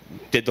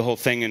did the whole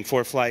thing in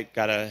ForeFlight,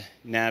 got a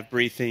nav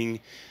briefing,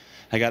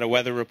 I got a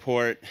weather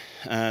report.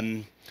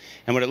 And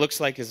what it looks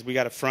like is we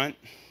got a front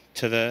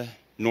to the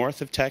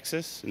north of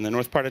Texas, in the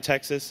north part of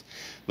Texas,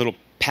 little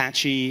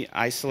patchy,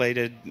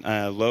 isolated,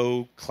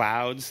 low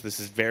clouds. This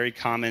is very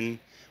common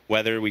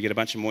weather. We get a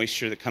bunch of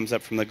moisture that comes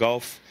up from the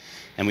Gulf,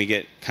 and we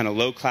get kind of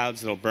low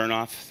clouds that'll burn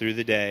off through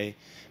the day.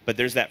 But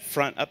there's that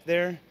front up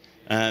there.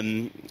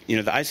 The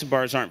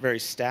isobars aren't very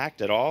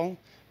stacked at all,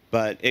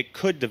 but it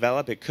could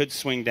develop. It could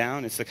swing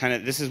down. It's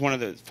this is one of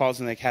the falls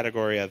in the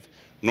category of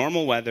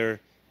normal weather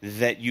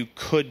that you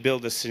could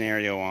build a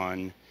scenario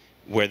on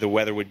where the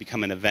weather would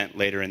become an event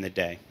later in the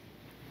day.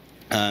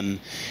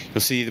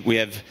 You'll see that we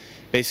have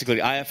basically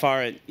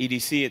IFR at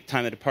EDC at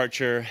time of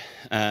departure,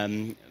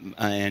 and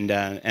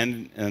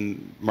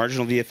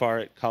marginal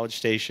VFR at College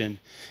Station,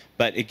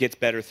 but it gets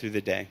better through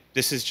the day.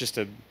 This is just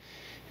a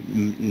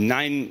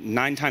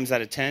nine times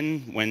out of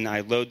 10 when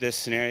I load this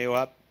scenario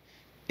up,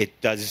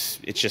 it's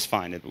just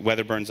fine. The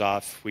weather burns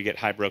off, we get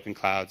high broken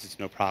clouds, it's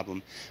no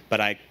problem. But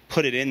I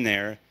put it in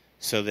there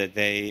so that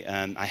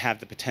I have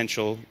the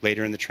potential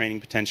later in the training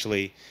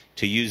potentially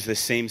to use the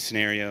same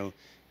scenario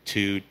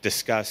to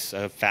discuss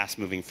a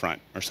fast-moving front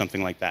or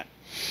something like that.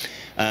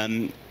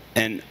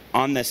 And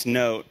on this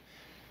note,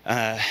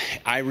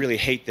 I really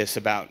hate this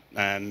about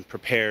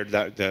Prepared,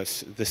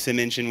 the sim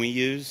engine we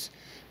use.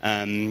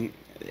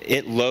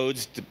 It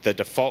loads, the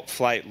default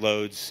flight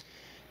loads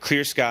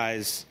clear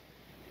skies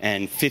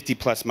and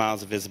 50-plus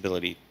miles of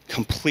visibility.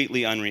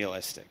 Completely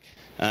unrealistic.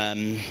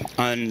 On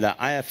the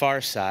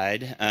IFR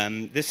side,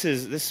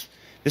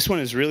 this one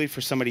is really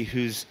for somebody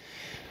who's,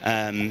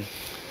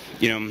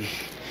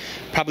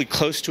 probably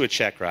close to a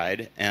check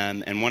ride.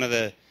 And one of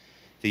the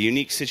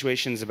unique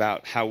situations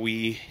about how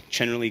we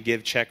generally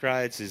give check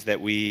rides is that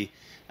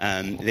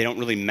they don't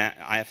really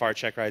IFR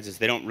check rides is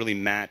they don't really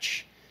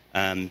match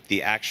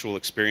the actual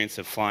experience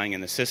of flying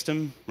in the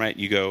system. Right?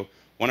 You go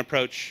one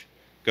approach,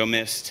 go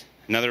missed.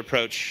 Another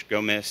approach,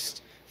 go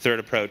missed. Third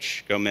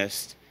approach, go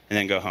missed, and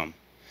then go home.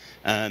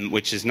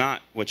 Which is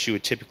not what you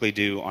would typically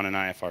do on an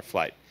IFR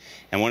flight.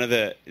 And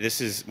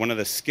this is one of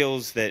the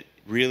skills that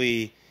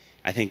really,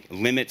 I think,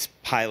 limits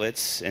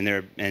pilots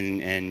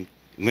and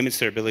limits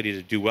their ability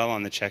to do well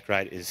on the check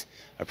ride is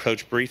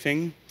approach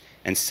briefing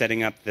and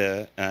setting up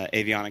the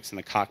avionics in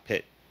the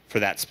cockpit for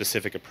that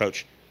specific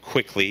approach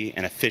quickly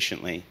and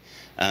efficiently.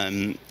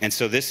 And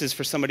so this is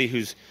for somebody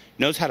who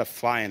knows how to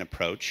fly an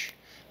approach,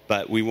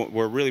 but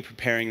we're really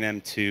preparing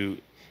them to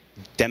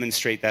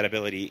demonstrate that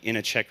ability in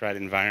a check ride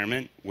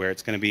environment where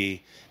it's going to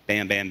be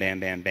bam, bam, bam,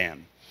 bam,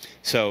 bam.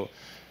 So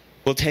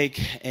we'll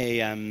take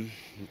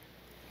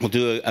we'll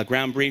do a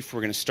ground brief.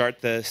 We're going to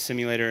start the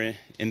simulator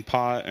in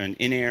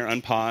air,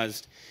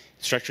 unpaused.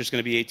 Structure is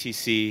going to be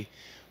ATC.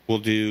 We'll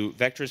do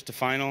vectors to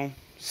final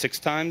 6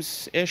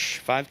 times-ish,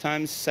 5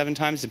 times, 7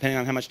 times, depending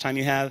on how much time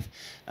you have.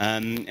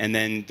 And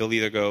then they'll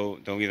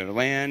either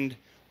land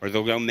or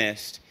they'll go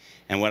missed.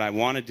 And what I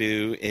want to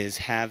do is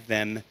have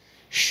them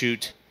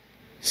shoot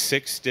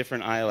 6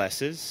 different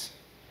ILSs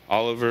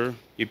all over.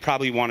 You'd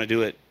probably want to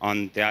do it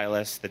on the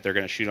ILS that they're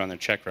going to shoot on their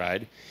check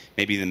ride,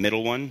 maybe the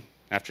middle one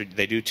after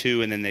they do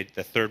 2, and then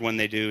the third one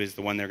they do is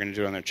the one they're going to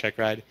do on their check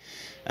ride.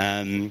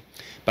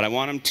 But I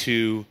want them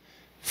to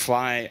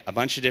fly a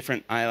bunch of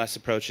different ILS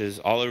approaches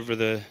all over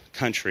the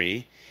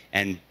country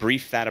and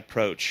brief that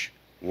approach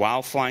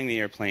while flying the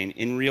airplane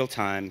in real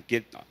time,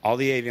 get all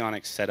the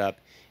avionics set up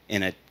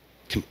in a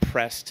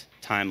compressed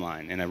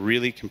timeline, in a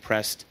really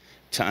compressed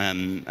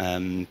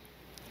training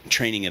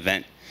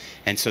event.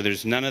 And so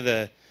there's none of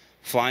the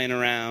flying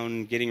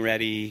around, getting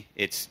ready.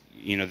 It's,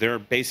 they're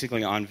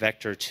basically on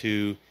vector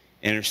to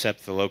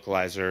intercept the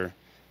localizer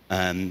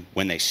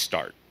when they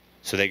start.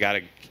 So they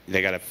got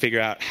to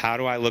figure out, how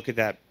do I look at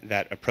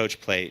that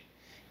approach plate,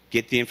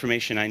 get the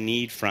information I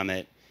need from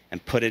it,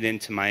 and put it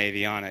into my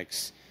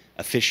avionics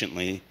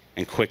efficiently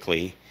and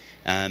quickly.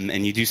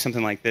 And you do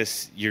something like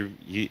this,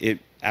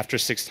 after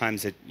 6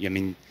 times,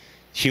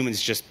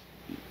 humans just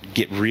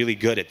get really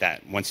good at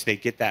that. Once they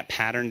get that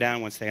pattern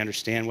down, once they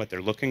understand what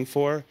they're looking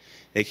for,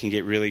 they can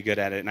get really good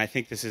at it. And I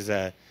think this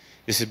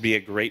would be a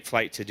great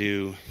flight to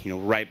do,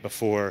 right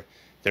before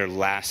their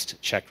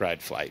last check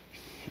ride flight.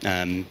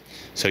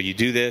 So you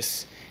do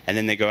this, and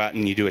then they go out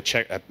and you do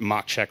a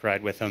mock check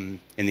ride with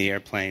them in the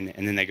airplane,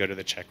 and then they go to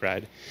the check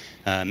ride.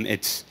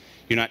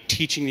 You're not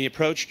teaching the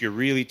approach, you're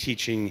really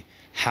teaching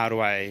how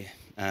do I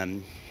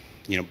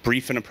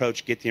brief an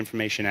approach, get the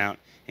information out,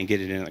 and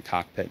get it in the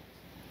cockpit.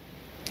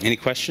 Any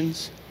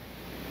questions?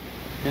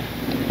 Yeah.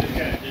 Just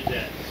kind of did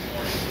that this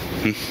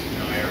morning.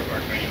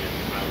 IRFR training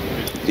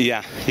is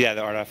Yeah,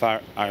 the art of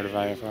IFR. A lot of us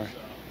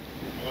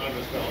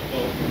don't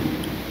know.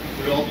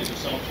 We all do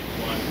assumptions.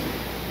 One,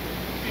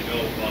 you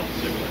know about the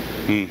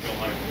simulator, you know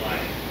how to fly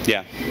it.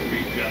 Yeah.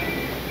 Read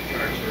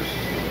charts versus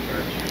no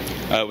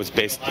charts. It was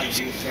based. How to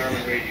use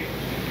Garmin radios.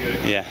 You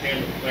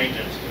understand the plane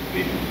that's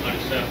how to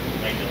set the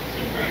plane that's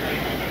simulator.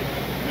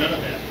 None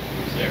of that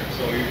was there.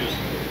 So you're just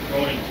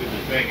thrown into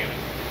the thing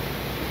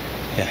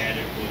and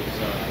it was,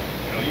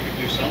 you could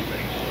do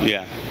something. So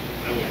Yeah.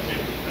 I wouldn't say it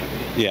was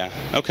better. Yeah.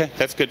 Okay,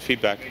 that's good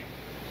feedback.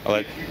 I'll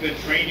If you've been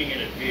training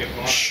in a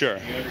VFR, Sure.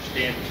 you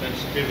understand the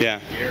sensitivity Yeah.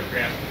 of the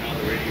aircraft and how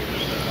the radio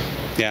is set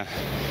up. Yeah.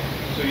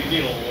 So you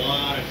need a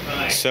lot of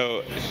time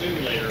So- in the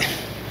simulator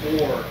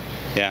before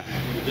Yeah.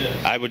 you do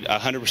this. I would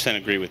 100%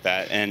 agree with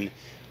that. And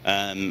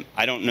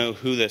I don't know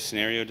who the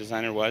scenario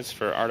designer was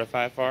for Art of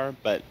IFR,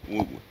 but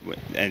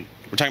and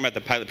we're talking about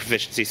the Pilot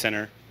Proficiency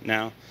Center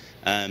now.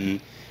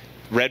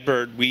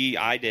 Redbird,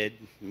 I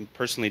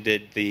personally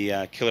did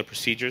the Killer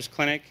Procedures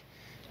Clinic,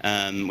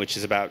 which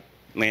is about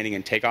landing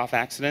and takeoff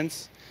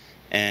accidents.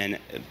 And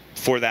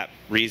for that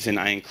reason,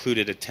 I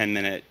included a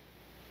 10-minute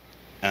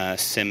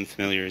sim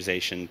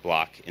familiarization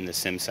block in the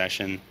sim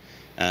session,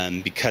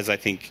 because I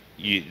think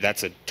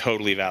that's a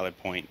totally valid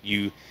point.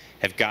 You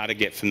have got to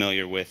get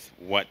familiar with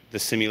what the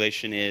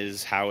simulation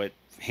is, how it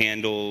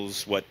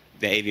handles, what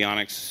the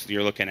avionics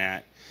you're looking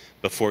at,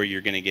 before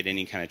you're going to get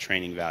any kind of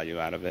training value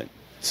out of it.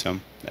 So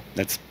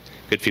that's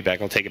good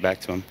feedback. I'll take it back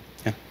to him.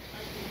 Yeah.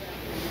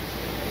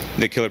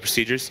 The Killer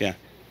Procedures, yeah.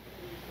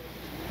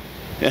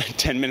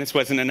 10 minutes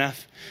wasn't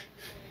enough.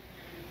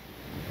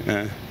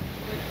 Yeah.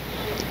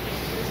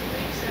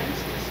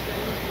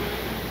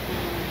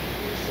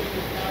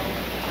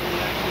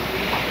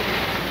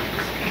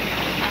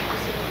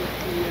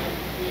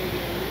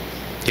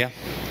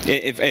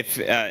 If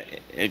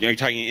you're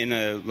talking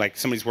in like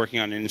somebody's working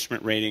on an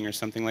instrument rating or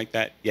something like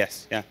that,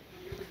 yes, yeah.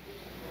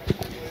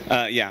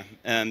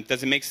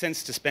 Does it make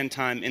sense to spend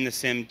time in the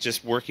sim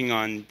just working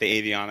on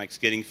the avionics,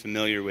 getting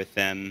familiar with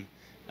them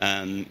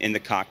in the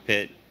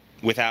cockpit,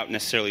 without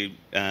necessarily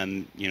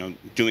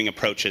doing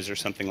approaches or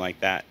something like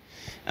that?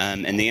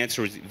 And the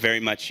answer was very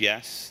much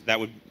yes. That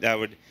would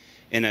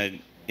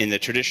in the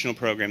traditional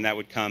program, that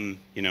would come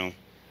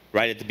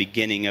right at the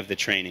beginning of the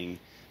training.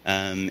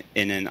 In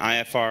an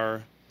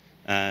IFR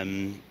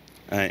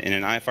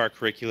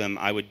curriculum,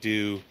 I would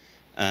do.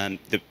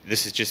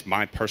 This is just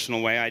my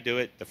personal way I do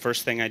it. The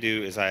first thing I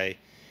do is the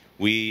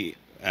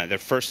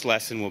first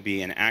lesson will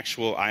be an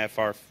actual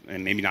IFR,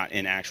 and maybe not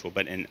in actual,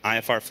 but an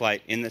IFR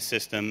flight in the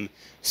system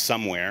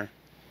somewhere,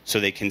 so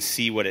they can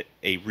see what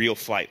a real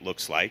flight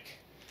looks like.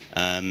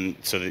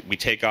 So that we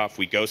take off,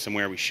 we go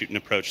somewhere, we shoot an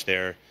approach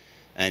there,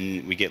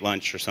 and we get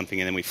lunch or something,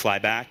 and then we fly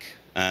back.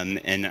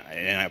 And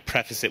I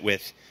preface it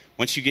with,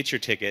 once you get your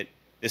ticket,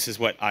 this is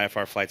what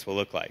IFR flights will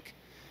look like.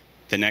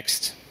 The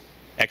next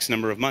X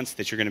number of months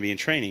that you're going to be in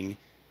training,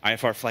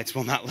 IFR flights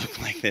will not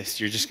look like this.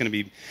 You're just going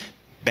to be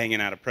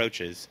banging out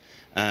approaches.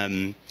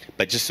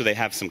 But just so they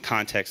have some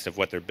context of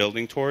what they're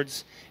building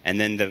towards. And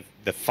then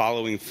the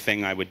following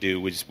thing I would do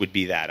would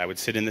be that. I would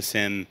sit in the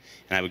sim,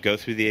 and I would go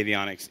through the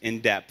avionics in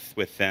depth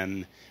with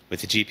them,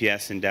 with the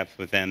GPS in depth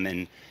with them,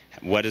 and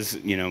what's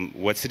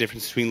the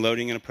difference between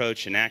loading an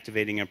approach and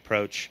activating an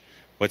approach?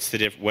 What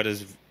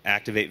does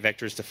activate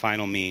vectors to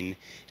final mean?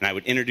 And I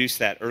would introduce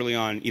that early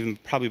on, even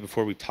probably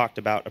before we talked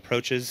about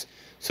approaches,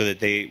 so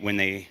that when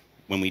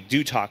we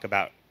do talk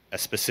about a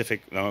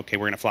specific, okay,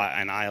 we're going to fly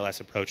an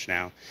ILS approach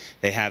now,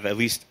 they have at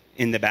least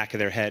in the back of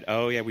their head,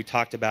 oh yeah, we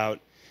talked about,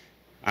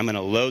 I'm going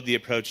to load the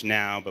approach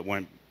now, but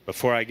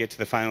before I get to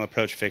the final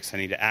approach fix, I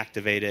need to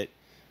activate it,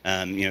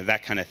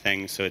 that kind of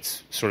thing. So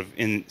it's sort of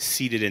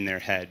seated in their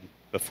head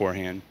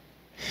beforehand.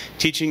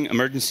 Teaching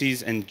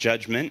emergencies and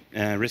judgment,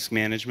 risk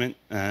management.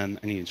 I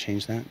need to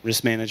change that.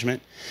 Risk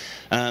management.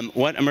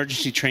 What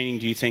emergency training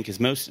do you think is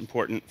most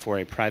important for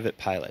a private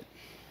pilot?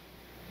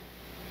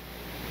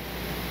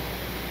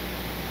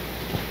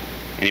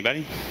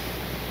 Anybody?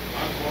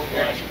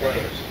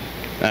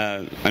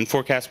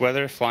 Unforecast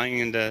weather, flying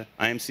into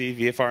IMC,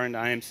 VFR into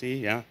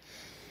IMC, yeah.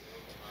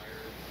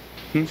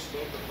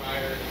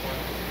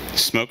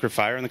 Smoke or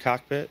fire in the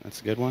cockpit,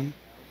 that's a good one.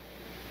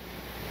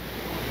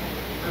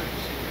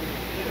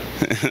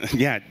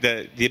 Yeah,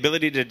 the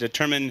ability to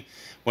determine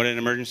what an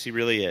emergency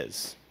really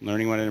is,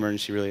 learning what an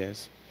emergency really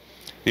is.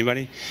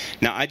 Anybody?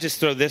 Now, I just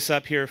throw this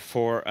up here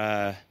for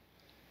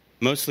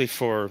mostly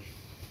for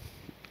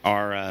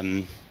our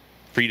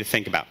for you to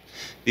think about.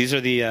 These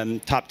are the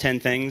top 10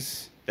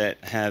 things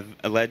that have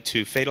led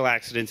to fatal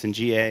accidents in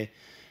GA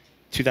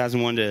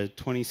 2001 to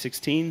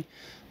 2016.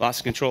 Loss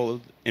of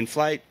control in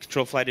flight,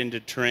 control flight into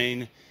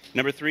terrain.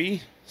 Number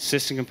 3,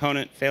 system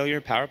component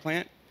failure, power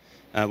plant.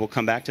 We'll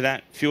come back to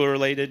that.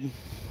 Fuel-related,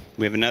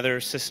 we have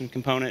another system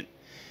component.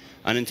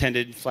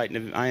 Unintended flight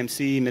into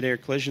IMC, mid-air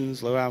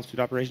collisions, low-altitude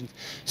operations.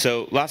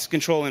 So loss of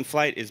control in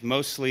flight is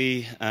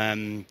mostly,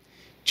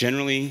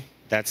 generally,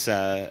 that's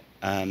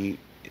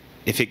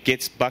if it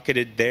gets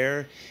bucketed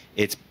there,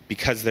 it's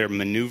because they're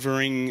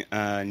maneuvering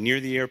near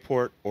the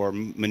airport or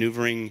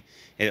maneuvering.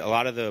 A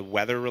lot of the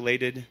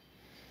weather-related,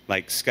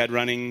 like scud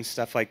running,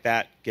 stuff like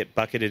that, get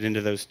bucketed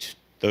into those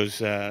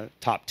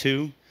top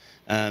 2.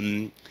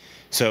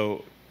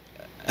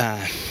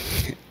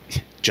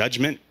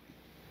 Judgment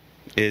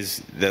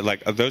is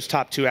of those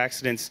top 2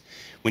 accidents.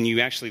 When you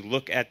actually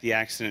look at the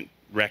accident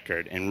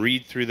record and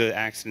read through the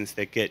accidents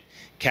that get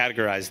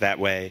categorized that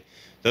way,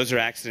 those are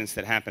accidents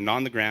that happened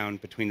on the ground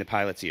between the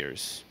pilot's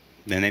ears.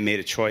 Then they made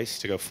a choice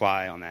to go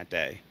fly on that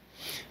day.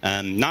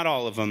 Not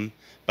all of them,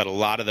 but a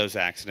lot of those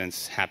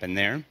accidents happen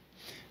there.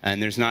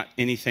 And there's not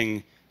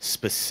anything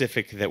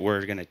specific that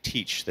we're going to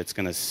teach that's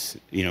going to,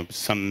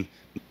 some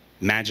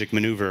magic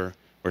maneuver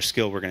or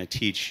skill we're going to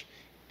teach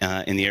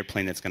in the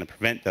airplane that's going to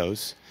prevent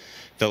those.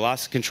 The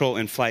loss of control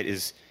in flight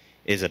is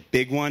a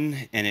big one,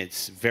 and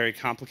it's very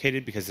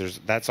complicated because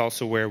that's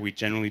also where we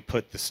generally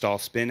put the stall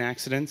spin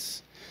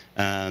accidents,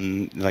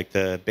 like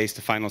the base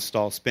to final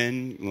stall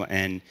spin,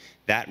 and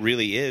that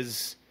really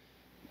is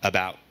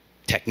about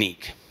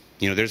technique.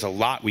 There's a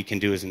lot we can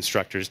do as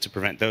instructors to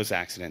prevent those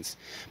accidents,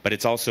 but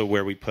it's also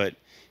where we put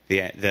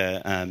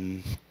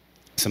some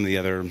of the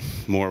other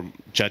more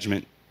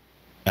judgment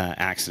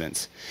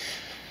accidents.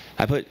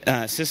 I put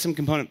system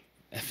component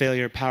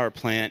failure power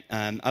plant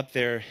up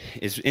there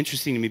is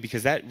interesting to me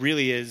because that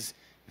really is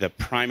the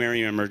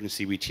primary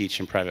emergency we teach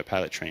in private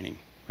pilot training,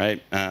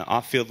 right?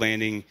 Off-field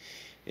landing,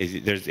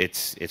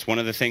 it's one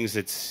of the things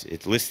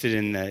it's listed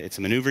in it's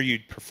a maneuver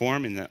you'd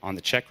perform on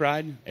the check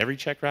ride, every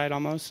check ride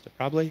almost,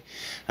 probably,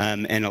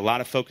 and a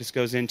lot of focus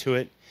goes into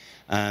it.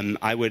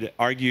 I would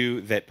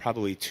argue that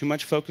probably too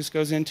much focus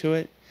goes into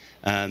it,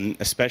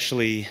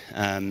 especially,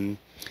 well,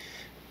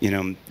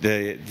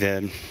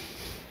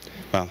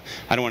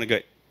 I don't want to go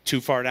too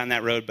far down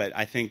that road, but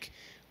I think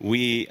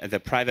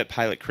the private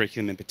pilot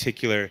curriculum in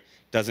particular,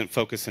 doesn't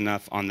focus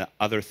enough on the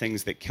other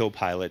things that kill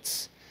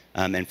pilots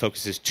and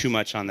focuses too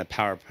much on the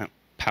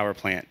power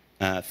plant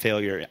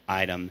failure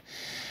item.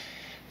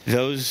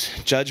 Those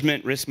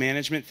judgment, risk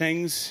management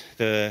things,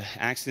 the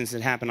accidents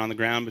that happen on the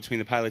ground between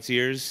the pilot's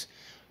ears,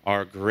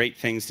 are great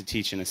things to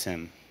teach in a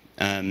sim.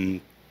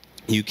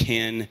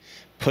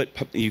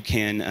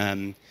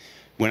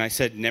 When I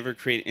said never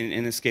create an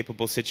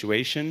inescapable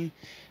situation,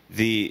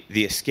 the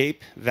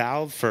escape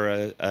valve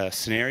for a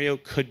scenario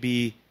could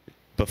be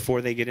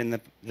before they get in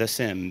the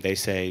sim, they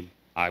say,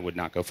 I would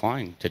not go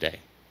flying today.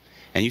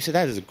 And you said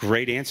that is a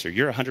great answer.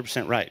 You're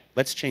 100% right.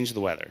 Let's change the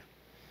weather.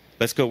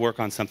 Let's go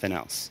work on something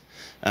else.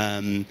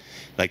 To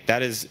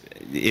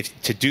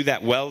do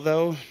that well,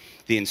 though,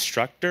 the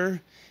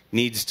instructor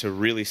needs to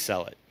really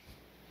sell it.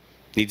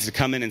 Needs to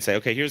come in and say,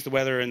 okay, here's the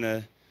weather in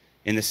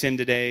the sim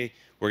today.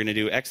 We're going to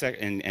do X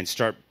and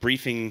start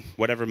briefing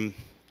whatever the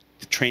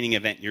training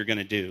event you're going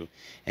to do.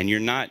 And you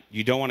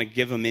don't want to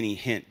give them any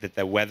hint that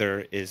the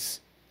weather is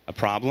a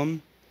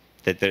problem,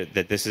 that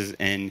this is,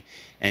 and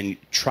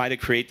try to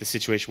create the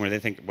situation where they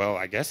think, well,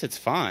 I guess it's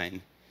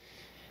fine.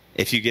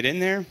 If you get in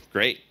there,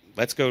 great.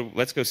 Let's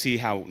go see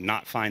how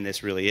not fine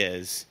this really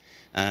is.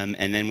 And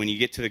then when you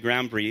get to the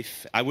ground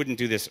brief, I wouldn't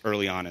do this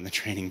early on in the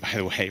training, by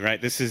the way,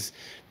 right? This is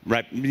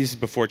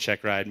before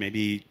check ride,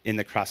 maybe in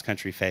the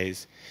cross-country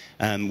phase.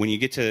 When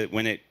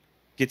it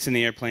gets in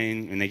the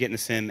airplane and they get in the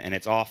sim and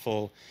it's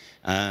awful,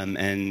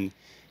 and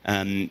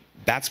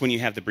that's when you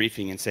have the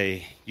briefing and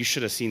say, you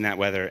should have seen that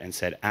weather and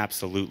said,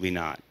 absolutely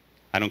not.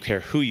 I don't care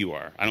who you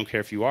are. I don't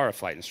care if you are a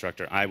flight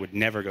instructor. I would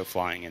never go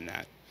flying in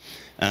that.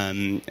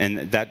 And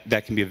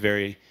that can be a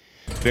very,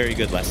 very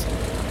good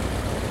lesson.